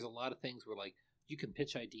know that there's a lot of things where like you can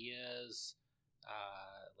pitch ideas,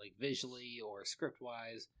 like visually or script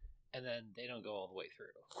wise, and then they don't go all the way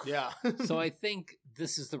through. Yeah. So I think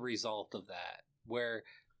this is the result of that, where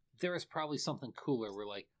there is probably something cooler where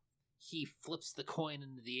like he flips the coin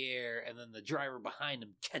into the air and then the driver behind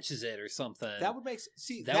him catches it or something. That would make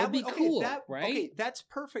That would be cool, right? Okay, that's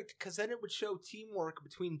perfect because then it would show teamwork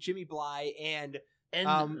between Jimmy Bly and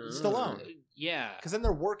Stallone. Yeah. Because then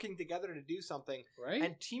they're working together to do something, Right?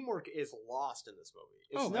 and teamwork is lost in this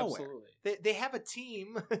movie. It's nowhere. Absolutely. They have a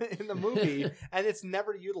team in the movie, and it's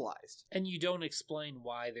never utilized. And you don't explain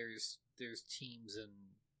why there's teams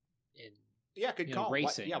in Yeah, good You know, call.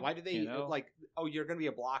 racing, Why do they you know? like? Oh, you're going to be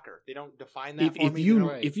a blocker. They don't define that. if for me. you They don't-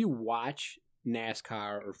 Right. if you watch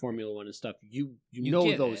NASCAR or Formula One and stuff, you You know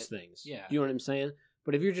get those it. things. Yeah. You know what I'm saying?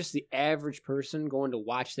 But if you're just the average person going to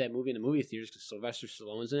watch that movie in the movie theaters because Sylvester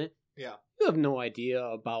Stallone's in it, Yeah. you have no idea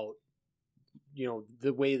about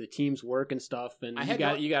the way the teams work and stuff, and I you had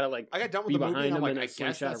got no- you got to like I got done with be the movie, behind and I'm them like, and I a guess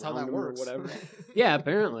slingshot that's how around that them or works. whatever. Yeah,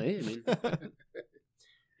 apparently. I mean,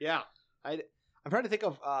 Yeah, I'm trying to think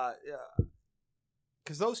of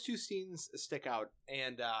because those two scenes stick out,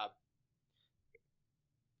 and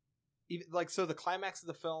even like so the climax of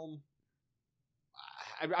the film.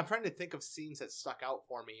 I'm trying to think of scenes that stuck out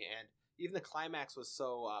for me, and even the climax was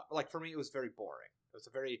so like for me it was very boring. It was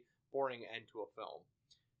a very boring end to a film.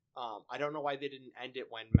 I don't know why they didn't end it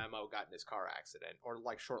when Memo got in his car accident, or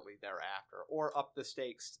like shortly thereafter, or up the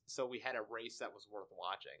stakes so we had a race that was worth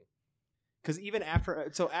watching. Because even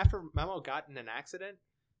after Memo got in an accident,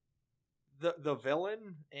 the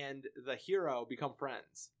villain and the hero become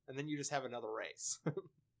friends, and then you just have another race.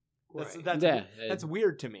 That's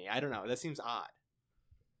weird to me. I don't know. That seems odd.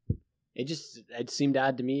 it seemed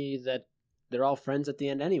odd to me that they're all friends at the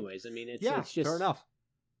end, anyways. I mean, it's just fair enough.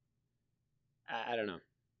 I don't know.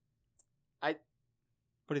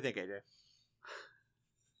 What do you think, AJ?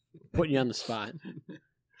 Putting you on the spot.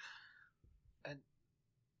 And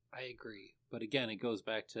I agree, but again, it goes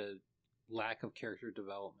back to lack of character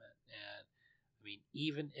development. And I mean,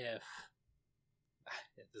 even if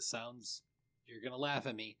this sounds, you're gonna laugh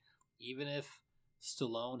at me, even if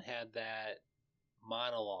Stallone had that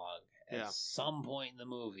monologue at some point in the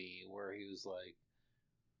movie where he was like,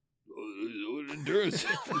 endurance.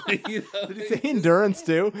 You know? Did he say endurance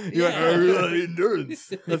too? You went,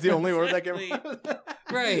 endurance. That's the only word that came out.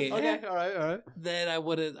 Right. Okay. All right. Then I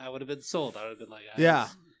would have been sold. I would have been like, Yeah.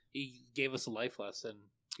 He gave us a life lesson.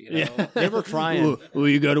 You know? Yeah. They were trying. Well,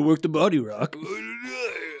 you got to work the body rock.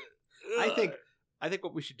 I think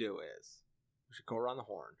what we should do is we should go around the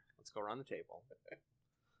horn. Let's go around the table.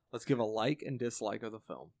 Let's give a like and dislike of the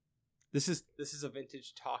film. This is a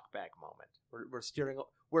vintage talkback moment.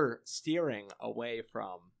 We're steering away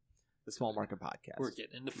from the Small Market Podcast. We're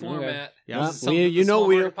getting into format. Yeah. This is something the Small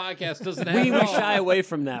Market podcast doesn't have. We at all. shy away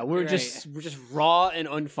from that. We're Right. just raw and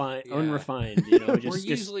unrefined. You know, We're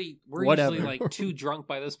usually whatever. like too drunk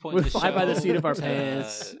by this point. We're in the fly by the show seat of our to-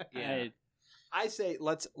 pants. Yeah. I say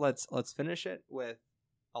let's finish it with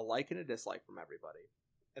a like and a dislike from everybody,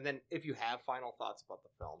 and then if you have final thoughts about the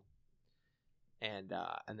film, and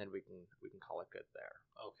then we can call it good there.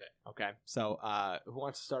 Okay. So who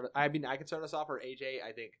wants to start? I mean, I can start us off, or AJ.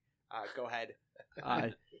 I think go ahead.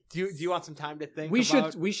 Do you want some time to think?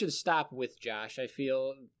 we should stop with Josh. I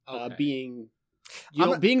feel Okay. being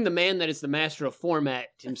being the man that is the master of format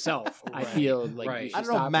himself, I feel like we should I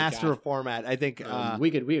don't know, stop master it, of format. I think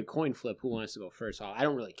we could coin flip who wants to go first. I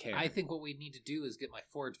don't really care. I think what we need to do is get my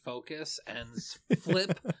Ford Focus and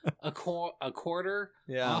flip a quarter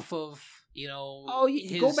off of,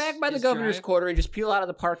 go back by the governor's quarter and just peel out of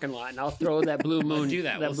the parking lot, and I'll throw that Blue Moon. Do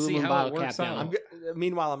that. That We'll Blue see Moon how bottle it works cap out. down.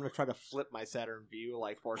 Meanwhile, I'm going to try to flip my Saturn Vue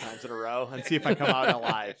like 4 times in a row and see if I come out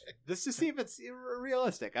alive. Just to see if it's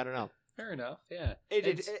realistic. I don't know. Fair enough. Yeah.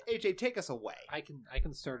 AJ, take us away. I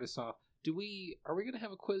can start us off. Are we going to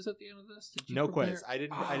have a quiz at the end of this? Did you No prepare? quiz. I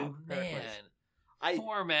didn't. prepare a quiz.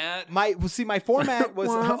 Format. My format was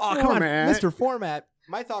come on, Mr. Format.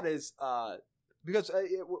 My thought is because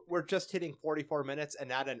we're just hitting 44 minutes and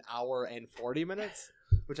not an hour and 40 minutes,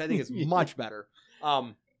 which I think is much better.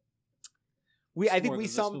 I think we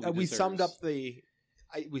summed up the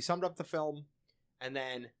film, and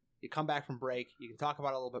then you come back from break. You can talk about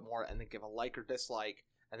it a little bit more, and then give a like or dislike,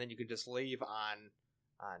 and then you can just leave on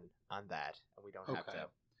that, and we don't have to.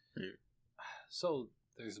 So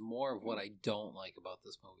there's more of what I don't like about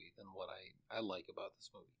this movie than what I like about this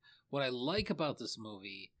movie. What I like about this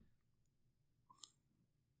movie,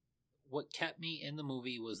 what kept me in the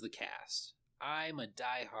movie was the cast. I'm a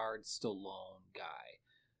diehard Stallone guy.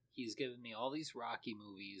 He's given me all these Rocky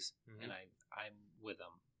movies, and I'm with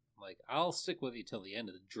him. Like, I'll stick with you till the end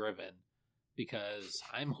of the Driven, because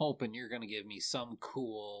I'm hoping you're going to give me some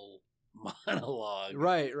cool monologue.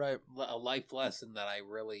 Right. A life lesson that I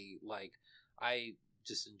really like. I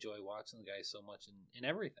just enjoy watching the guy so much in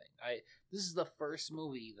everything. This is the first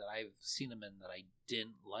movie that I've seen him in that I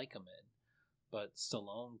didn't like him in, but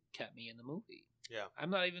Stallone kept me in the movie. Yeah. I'm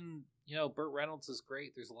not even, Burt Reynolds is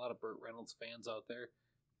great. There's a lot of Burt Reynolds fans out there.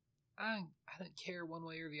 I don't care one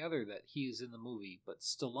way or the other that he's in the movie, but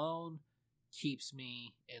Stallone keeps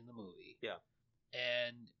me in the movie. Yeah.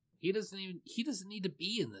 And he doesn't need to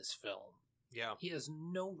be in this film. Yeah. He has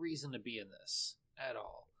no reason to be in this at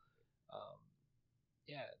all.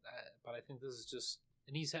 But I think this is just,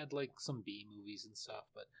 and he's had like some B movies and stuff,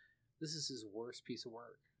 but this is his worst piece of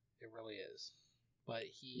work. It really is. But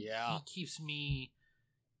he keeps me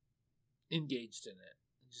engaged in it,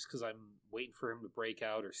 just because I'm waiting for him to break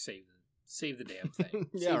out or save the damn thing.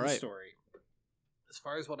 Save the story. As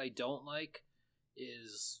far as what I don't like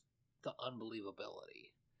is the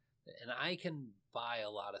unbelievability. And I can buy a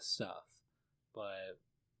lot of stuff, but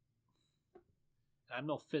I'm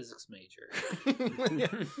no physics major.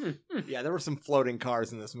 Yeah, there were some floating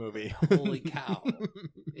cars in this movie. Holy cow.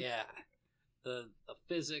 Yeah. The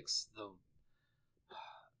physics,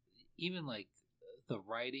 even like the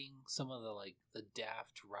writing, some of the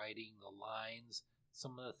daft writing, the lines,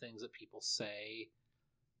 some of the things that people say.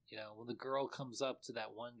 When the girl comes up to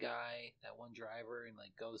that one guy, that one driver, and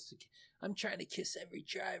like goes to, I'm trying to kiss every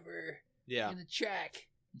driver in the track,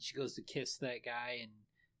 and she goes to kiss that guy,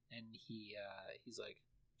 and he's like,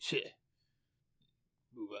 shit,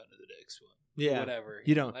 move on to the next one. Yeah, whatever.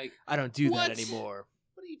 You don't. Like, I don't do that anymore.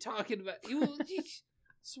 What are you talking about?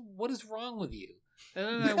 So what is wrong with you?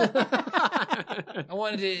 And then I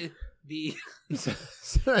wanted to be.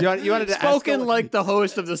 you wanted to spoken like the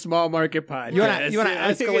host of the Small Market Podcast. You want to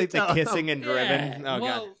escalate the kissing and Driven? Yeah, oh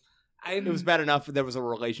god, it was bad enough there was a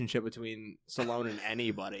relationship between Stallone and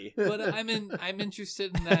anybody. But I'm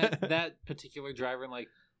interested in that particular driver, and like,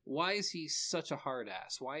 why is he such a hard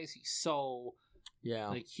ass? Why is he so? Yeah.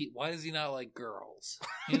 Like why does he not like girls?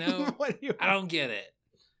 I don't get it.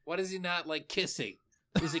 Why does he not like kissing?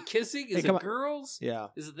 Is it kissing? Is it girls? Yeah.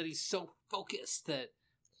 Is it that he's so focused that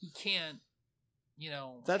he can't,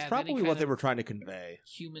 That's probably what they were trying to convey.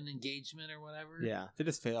 Human engagement or whatever. Yeah. They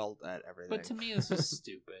just failed at everything. But to me, it's just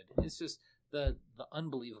stupid. It's just the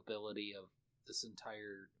unbelievability of this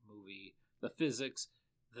entire movie. The physics.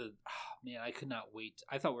 I could not wait.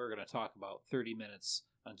 I thought we were going to talk about 30 minutes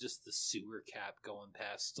on just the sewer cap going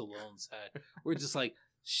past Stallone's head. We're just like,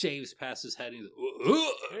 shaves past his head and he's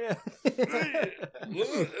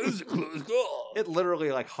it was a close call. It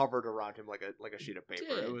literally like hovered around him like a sheet of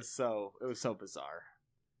paper. It was so bizarre.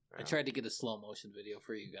 I tried to get a slow motion video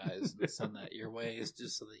for you guys and send that your ways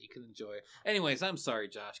just so that you can enjoy it. Anyways, I'm sorry,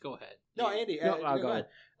 Josh. Go ahead. No, Andy. I'll go ahead.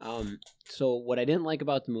 So what I didn't like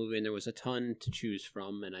about the movie, and there was a ton to choose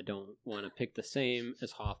from, and I don't want to pick the same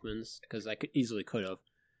as Hoffman's because I could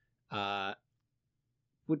have.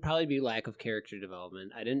 Would probably be lack of character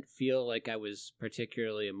development. I didn't feel like I was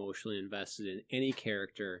particularly emotionally invested in any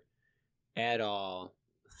character at all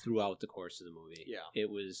throughout the course of the movie. Yeah. It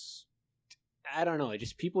was, I don't know,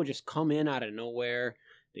 people just come in out of nowhere,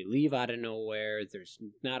 they leave out of nowhere, there's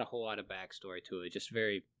not a whole lot of backstory to it, just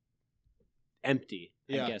very empty,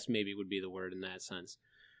 I guess maybe would be the word in that sense.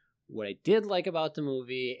 What I did like about the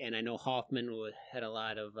movie, and I know Hoffman had a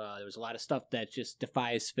lot of, there was a lot of stuff that just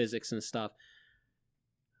defies physics and stuff.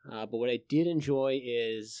 But what I did enjoy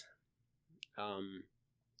is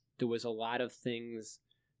there was a lot of things,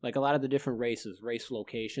 like a lot of the different race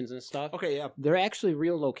locations and stuff. Okay, yeah. They're actually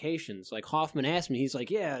real locations. Like Hoffman asked me, he's like,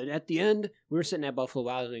 yeah, at the end, we were sitting at Buffalo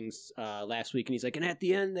Wild Wings last week, and he's like, and at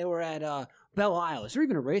the end, they were at Belle Isle. Is there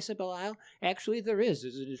even a race at Belle Isle? Actually, there is.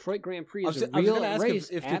 There's a Detroit Grand Prix. It's a real race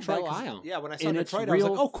if at Detroit, Belle Isle. Yeah, when I saw And Detroit, it's I was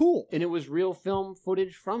like, real- oh, cool. And it was real film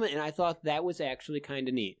footage from it, and I thought that was actually kind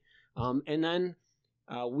of neat. And then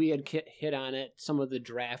we had hit on it, some of the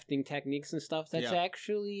drafting techniques and stuff. That's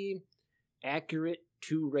actually accurate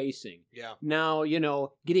to racing. Yeah. Now,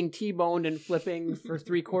 getting T-boned and flipping for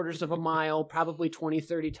 3/4 of a mile, probably 20,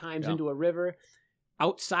 30 times into a river,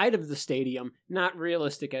 outside of the stadium, not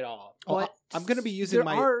realistic at all. But I'm going to be using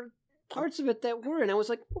there are parts of it that were, and I was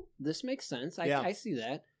like, oh, this makes sense. I see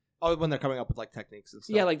that. Oh, when they're coming up with like techniques and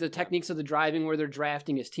stuff. Yeah, like the techniques of the driving where they're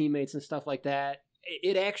drafting his teammates and stuff like that.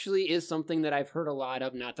 It actually is something that I've heard a lot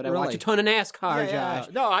of. Not that I watch a ton of NASCAR, Josh.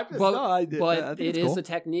 No, I did. But it is the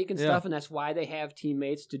technique and stuff, and that's why they have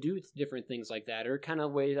teammates to do different things like that. Or kind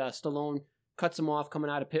of way Stallone cuts him off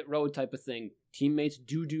coming out of pit road type of thing. Teammates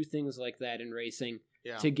do things like that in racing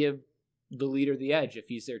to give the leader the edge if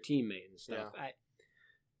he's their teammate and stuff.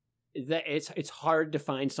 It's hard to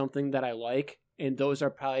find something that I like, and those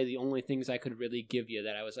are probably the only things I could really give you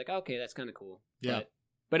that I was like, okay, that's kind of cool. Yeah.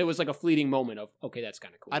 But it was like a fleeting moment of, okay, that's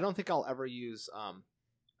kind of cool. I don't think I'll ever use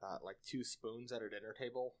like 2 spoons at a dinner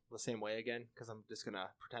table the same way again, because I'm just going to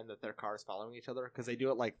pretend that their car is following each other, because they do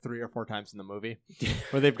it like 3 or 4 times in the movie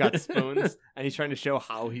where they've got spoons and he's trying to show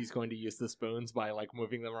how he's going to use the spoons by like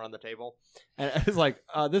moving them around the table. And it's like,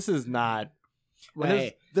 this is not...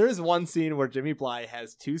 There's one scene where Jimmy Bly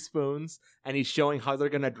has 2 spoons and he's showing how they're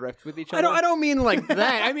going to drift with each other. I don't mean like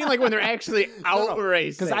that. I mean like when they're actually out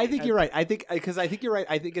racing. Because I think you're right. I think you're right.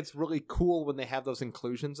 I think it's really cool when they have those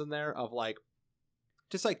inclusions in there of like,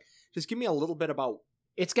 just give me a little bit about.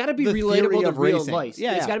 It's got to be relatable to real racing. life.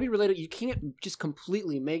 Yeah, it's got to be relatable. You can't just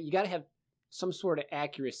completely you got to have some sort of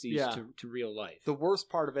accuracies to real life. The worst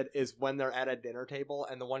part of it is when they're at a dinner table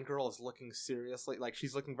and the one girl is looking seriously, like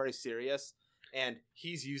she's looking very serious. And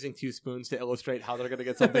he's using 2 spoons to illustrate how they're going to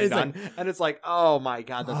get something done. And it's like, oh my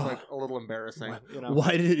God, that's like a little embarrassing.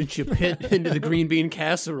 Why didn't you pit into the green bean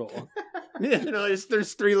casserole?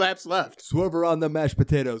 There's 3 laps left. Swerve around the mashed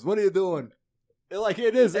potatoes. What are you doing?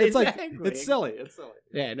 It is. It's exactly. like, it's silly. It's silly.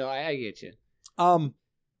 Yeah, no, I get you.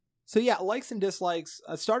 So yeah, likes and dislikes.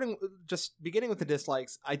 Beginning with the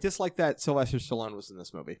dislikes, I dislike that Sylvester Stallone was in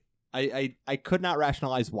this movie. I could not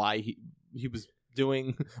rationalize why he was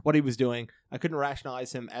doing what he was doing. I couldn't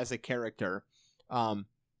rationalize him as a character.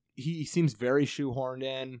 He seems very shoehorned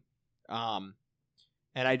in, and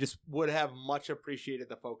I just would have much appreciated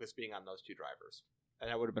the focus being on those 2 drivers, and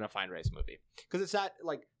that would have been a fine race movie. Because it's not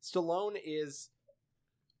like Stallone is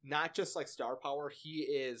not just like star power; he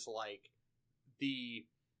is like the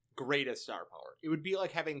greatest star power. It would be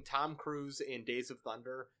like having Tom Cruise in Days of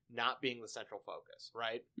Thunder not being the central focus,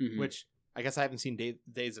 right? Mm-hmm. Which I guess I haven't seen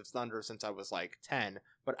Days of Thunder since I was like 10,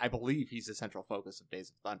 but I believe he's the central focus of Days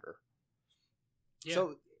of Thunder. Yeah.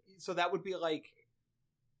 So that would be like,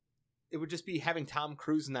 it would just be having Tom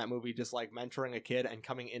Cruise in that movie, just like mentoring a kid and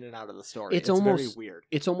coming in and out of the story. It's very weird.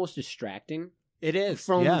 It's almost distracting. It is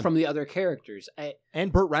from the other characters.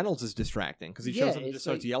 And Burt Reynolds is distracting because he shows up and just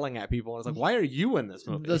starts yelling at people, and it's like, why are you in this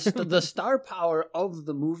movie? The star power of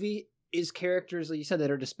the movie is characters, like you said,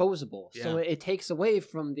 that are disposable. Yeah. So it takes away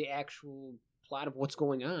from the actual plot of what's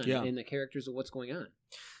going on and the characters of what's going on.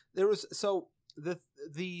 There was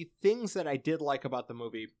the things that I did like about the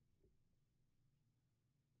movie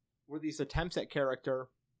were these attempts at character,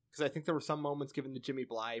 because I think there were some moments given to Jimmy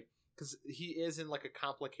Bly, because he is in like a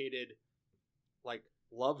complicated like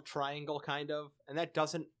love triangle kind of, and that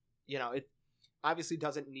doesn't, it obviously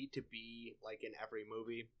doesn't need to be like in every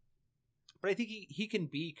movie. But I think he can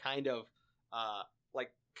be kind of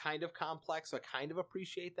complex, so I kind of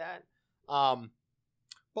appreciate that.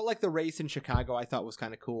 But like the race in Chicago, I thought was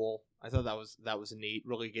kind of cool. I thought that was neat,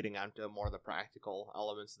 really getting onto more of the practical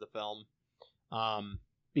elements of the film.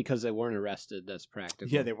 Because they weren't arrested, that's practical.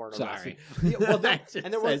 Yeah, they weren't arrested. Yeah, well,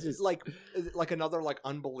 and there was like another like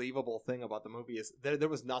unbelievable thing about the movie is there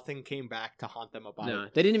was nothing came back to haunt them about. No,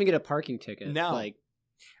 they didn't even get a parking ticket. No,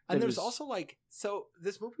 and there's also like, so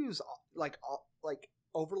this movie was like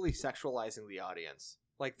overly sexualizing the audience.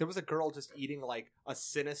 Like there was a girl just eating like a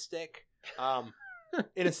Cinestick,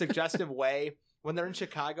 in a suggestive way. When they're in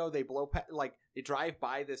Chicago, they they drive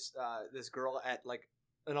by this girl at like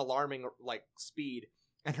an alarming like speed,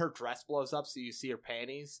 and her dress blows up, so you see her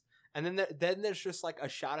panties. And then there's just like a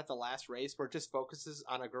shot at the last race where it just focuses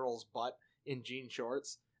on a girl's butt in jean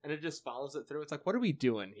shorts, and it just follows it through. It's like, what are we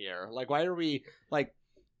doing here? Like, why are we like?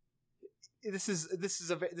 This is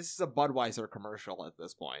a Budweiser commercial at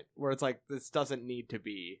this point, where it's like this doesn't need to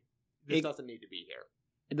be here.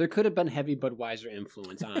 There could have been heavy Budweiser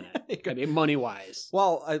influence on it. I mean, money-wise.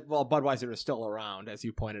 Well, Budweiser is still around, as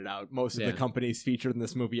you pointed out. Most of the companies featured in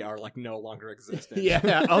this movie are like no longer existent.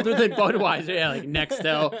 Yeah, other than Budweiser, like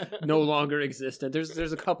Nextel, no longer existent.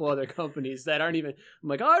 There's a couple other companies that aren't even. I'm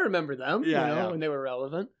like, I remember them. When they were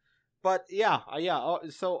relevant. But yeah.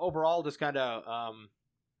 So overall, just kind of,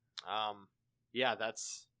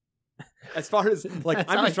 that's as far as like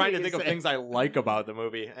I'm just trying to think of things I like about the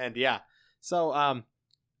movie, and yeah. So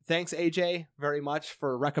thanks, AJ, very much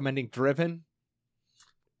for recommending Driven.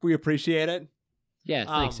 We appreciate it. Yeah,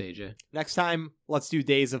 thanks, AJ. Next time, let's do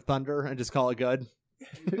Days of Thunder and just call it good.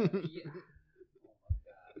 Oh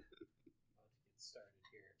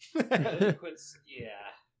my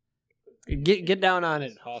God. Get down on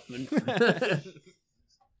it, Hoffman.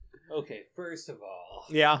 Okay, first of all.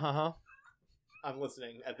 Yeah, I'm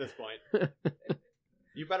listening at this point.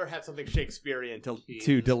 You better have something Shakespearean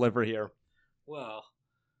to deliver here. Well,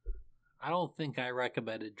 I don't think I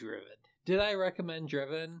recommended Driven. Did I recommend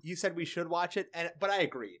Driven? You said we should watch it, but I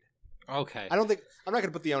agreed. Okay. I'm not going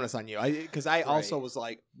to put the onus on you, because I also was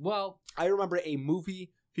like, well, I remember a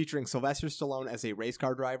movie featuring Sylvester Stallone as a race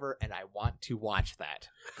car driver, and I want to watch that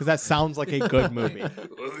because that sounds like a good movie.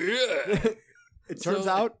 Oh yeah. It turns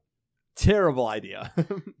out, terrible idea.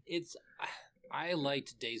 I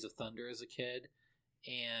liked Days of Thunder as a kid,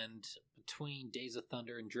 and between Days of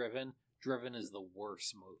Thunder and Driven is the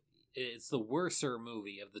worst movie. It's the worser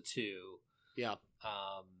movie of the two. Yeah.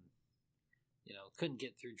 Couldn't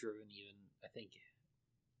get through Driven even, I think,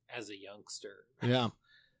 as a youngster. Yeah.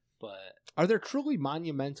 But are there truly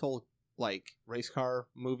monumental like race car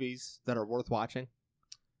movies that are worth watching?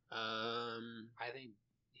 I think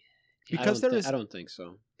because I don't think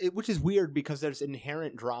so. Which is weird because there's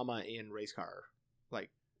inherent drama in race car, right?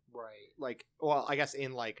 Well, I guess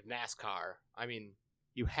in like NASCAR, I mean,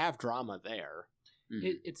 you have drama there.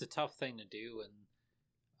 It's a tough thing to do, and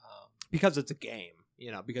because it's a game,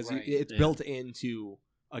 because it's built into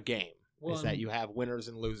a game. Well, is that you have winners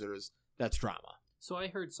and losers? That's drama. So I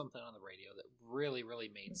heard something on the radio that really, really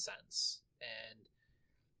made sense, and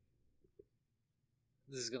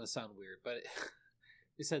this is going to sound weird, but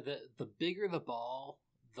they said that the bigger the ball,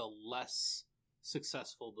 the less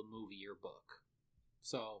successful the movie or book.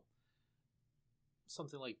 So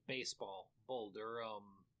something like baseball, Bull Durham,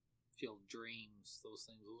 Field of Dreams, those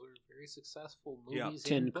are very successful movies.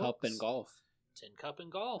 Tin and Cup books. and golf. Tin Cup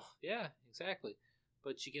and golf, yeah, exactly.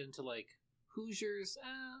 But you get into like Hoosiers,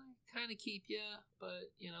 kind of keep you,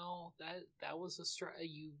 but that was a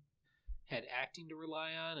you had acting to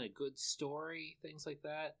rely on, a good story, things like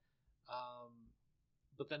that.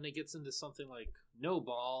 But then it gets into something like No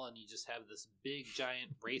Ball, and you just have this big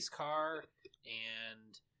giant race car,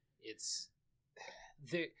 and it's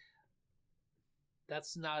there.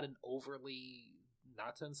 That's not an overly,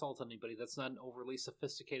 not to insult anybody, that's not an overly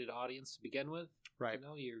sophisticated audience to begin with. Right.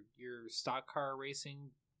 Your stock car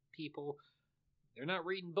racing people, they're not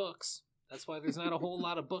reading books. That's why there's not a whole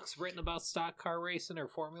lot of books written about stock car racing or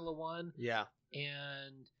Formula One. Yeah.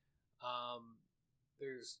 And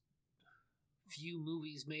there's few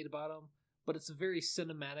movies made about them, but it's a very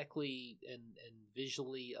cinematically and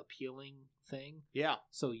visually appealing thing. Yeah.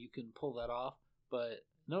 So you can pull that off. But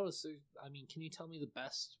notice, can you tell me the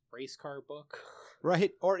best race car book?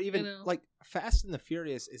 Right. Or even like Fast and the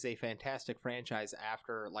Furious is a fantastic franchise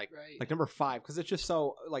after like number 5, because it's just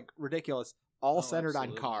so like ridiculous. All centered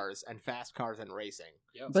on cars and fast cars and racing.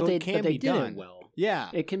 Yep. But so they did it well. Yeah.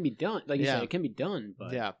 It can be done. Like you said, it can be done,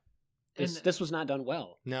 but this was not done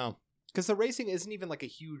well. No. Because the racing isn't even like a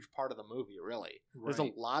huge part of the movie, really. Right. There's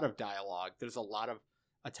a lot of dialogue. There's a lot of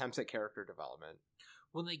attempts at character development.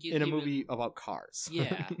 When they get in a movie about cars.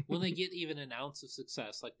 Yeah. When they get even an ounce of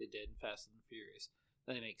success like they did in Fast and the Furious,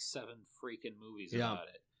 then they make 7 freaking movies about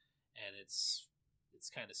it. And it's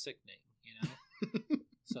kind of sickening,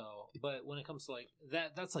 So, but when it comes to like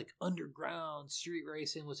that's like underground street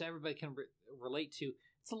racing, which everybody can relate to.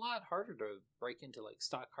 It's a lot harder to break into like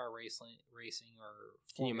stock car racing or.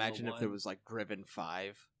 Can you imagine if there was like Driven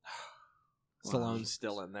 5? Stallone's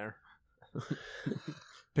still in there,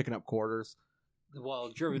 picking up quarters. Well,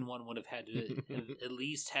 Driven 1 would have had to have at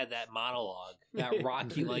least had that monologue, that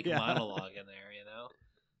Rocky like monologue in there,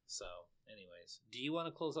 So, anyways, do you want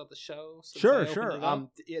to close out the show? Sure.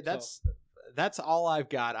 that's all I've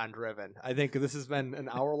got on Driven. I think this has been an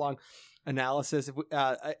hour-long analysis.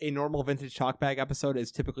 A normal Vintage Talk Bag episode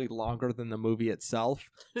is typically longer than the movie itself.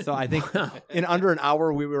 So I think in under an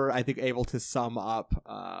hour, we were, I think, able to sum up,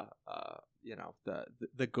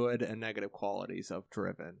 the good and negative qualities of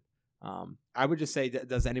Driven. I would just say,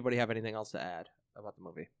 does anybody have anything else to add about the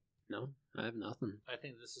movie? No, I have nothing. I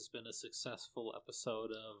think this has been a successful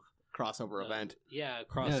episode of crossover event. Yeah,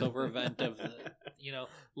 crossover event of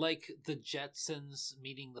like the Jetsons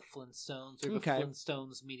meeting the Flintstones, or the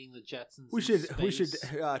Flintstones meeting the Jetsons. We should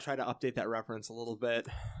try to update that reference a little bit.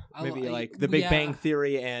 Maybe like the Big Bang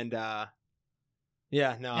Theory and the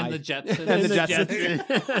Jetsons and the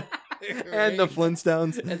Jetsons. And the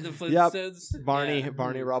Flintstones. And the Flintstones. Yep.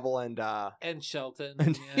 Barney Rubble and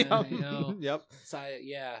Shelton. Yep. So,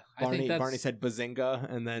 Barney said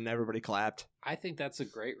bazinga, and then everybody clapped. I think that's a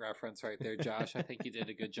great reference right there, Josh. I think you did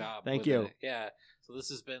a good job. Thank you. Yeah. So this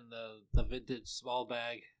has been the Vintage Small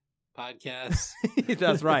Bag podcast.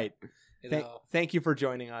 That's right. Thank you for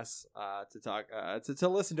joining us to talk to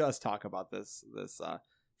listen to us talk about this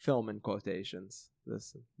film in quotations.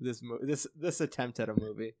 This attempt at a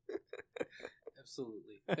movie.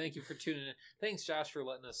 Absolutely. Thank you for tuning in. Thanks, Josh, for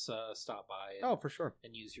letting us stop by. For sure.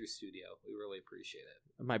 And use your studio. We really appreciate it.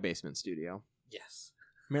 My basement studio. Yes.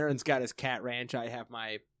 Marin's got his cat ranch. I have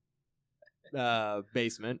my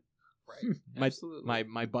basement. Right. Absolutely.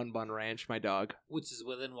 My Bun Ranch, my dog. Which is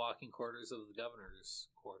within walking quarters of the governor's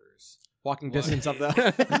quarters. Walking distance of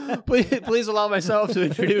the... please allow myself to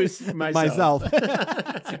introduce myself.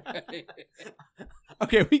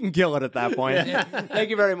 Okay, we can kill it at that point. Thank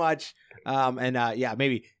you very much.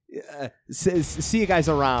 Maybe see you guys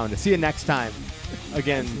around. See you next time.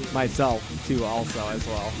 Again, myself too also as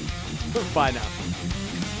well. Bye now.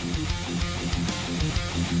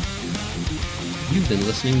 You've been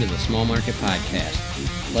listening to the Small Market Podcast.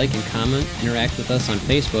 Like and comment, interact with us on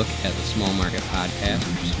Facebook at the Small Market Podcast,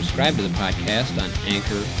 subscribe to the podcast on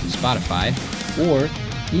Anchor and Spotify, or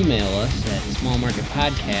email us at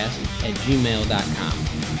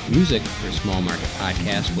smallmarketpodcast@gmail.com. Music for Small Market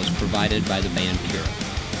Podcast was provided by the band Pura.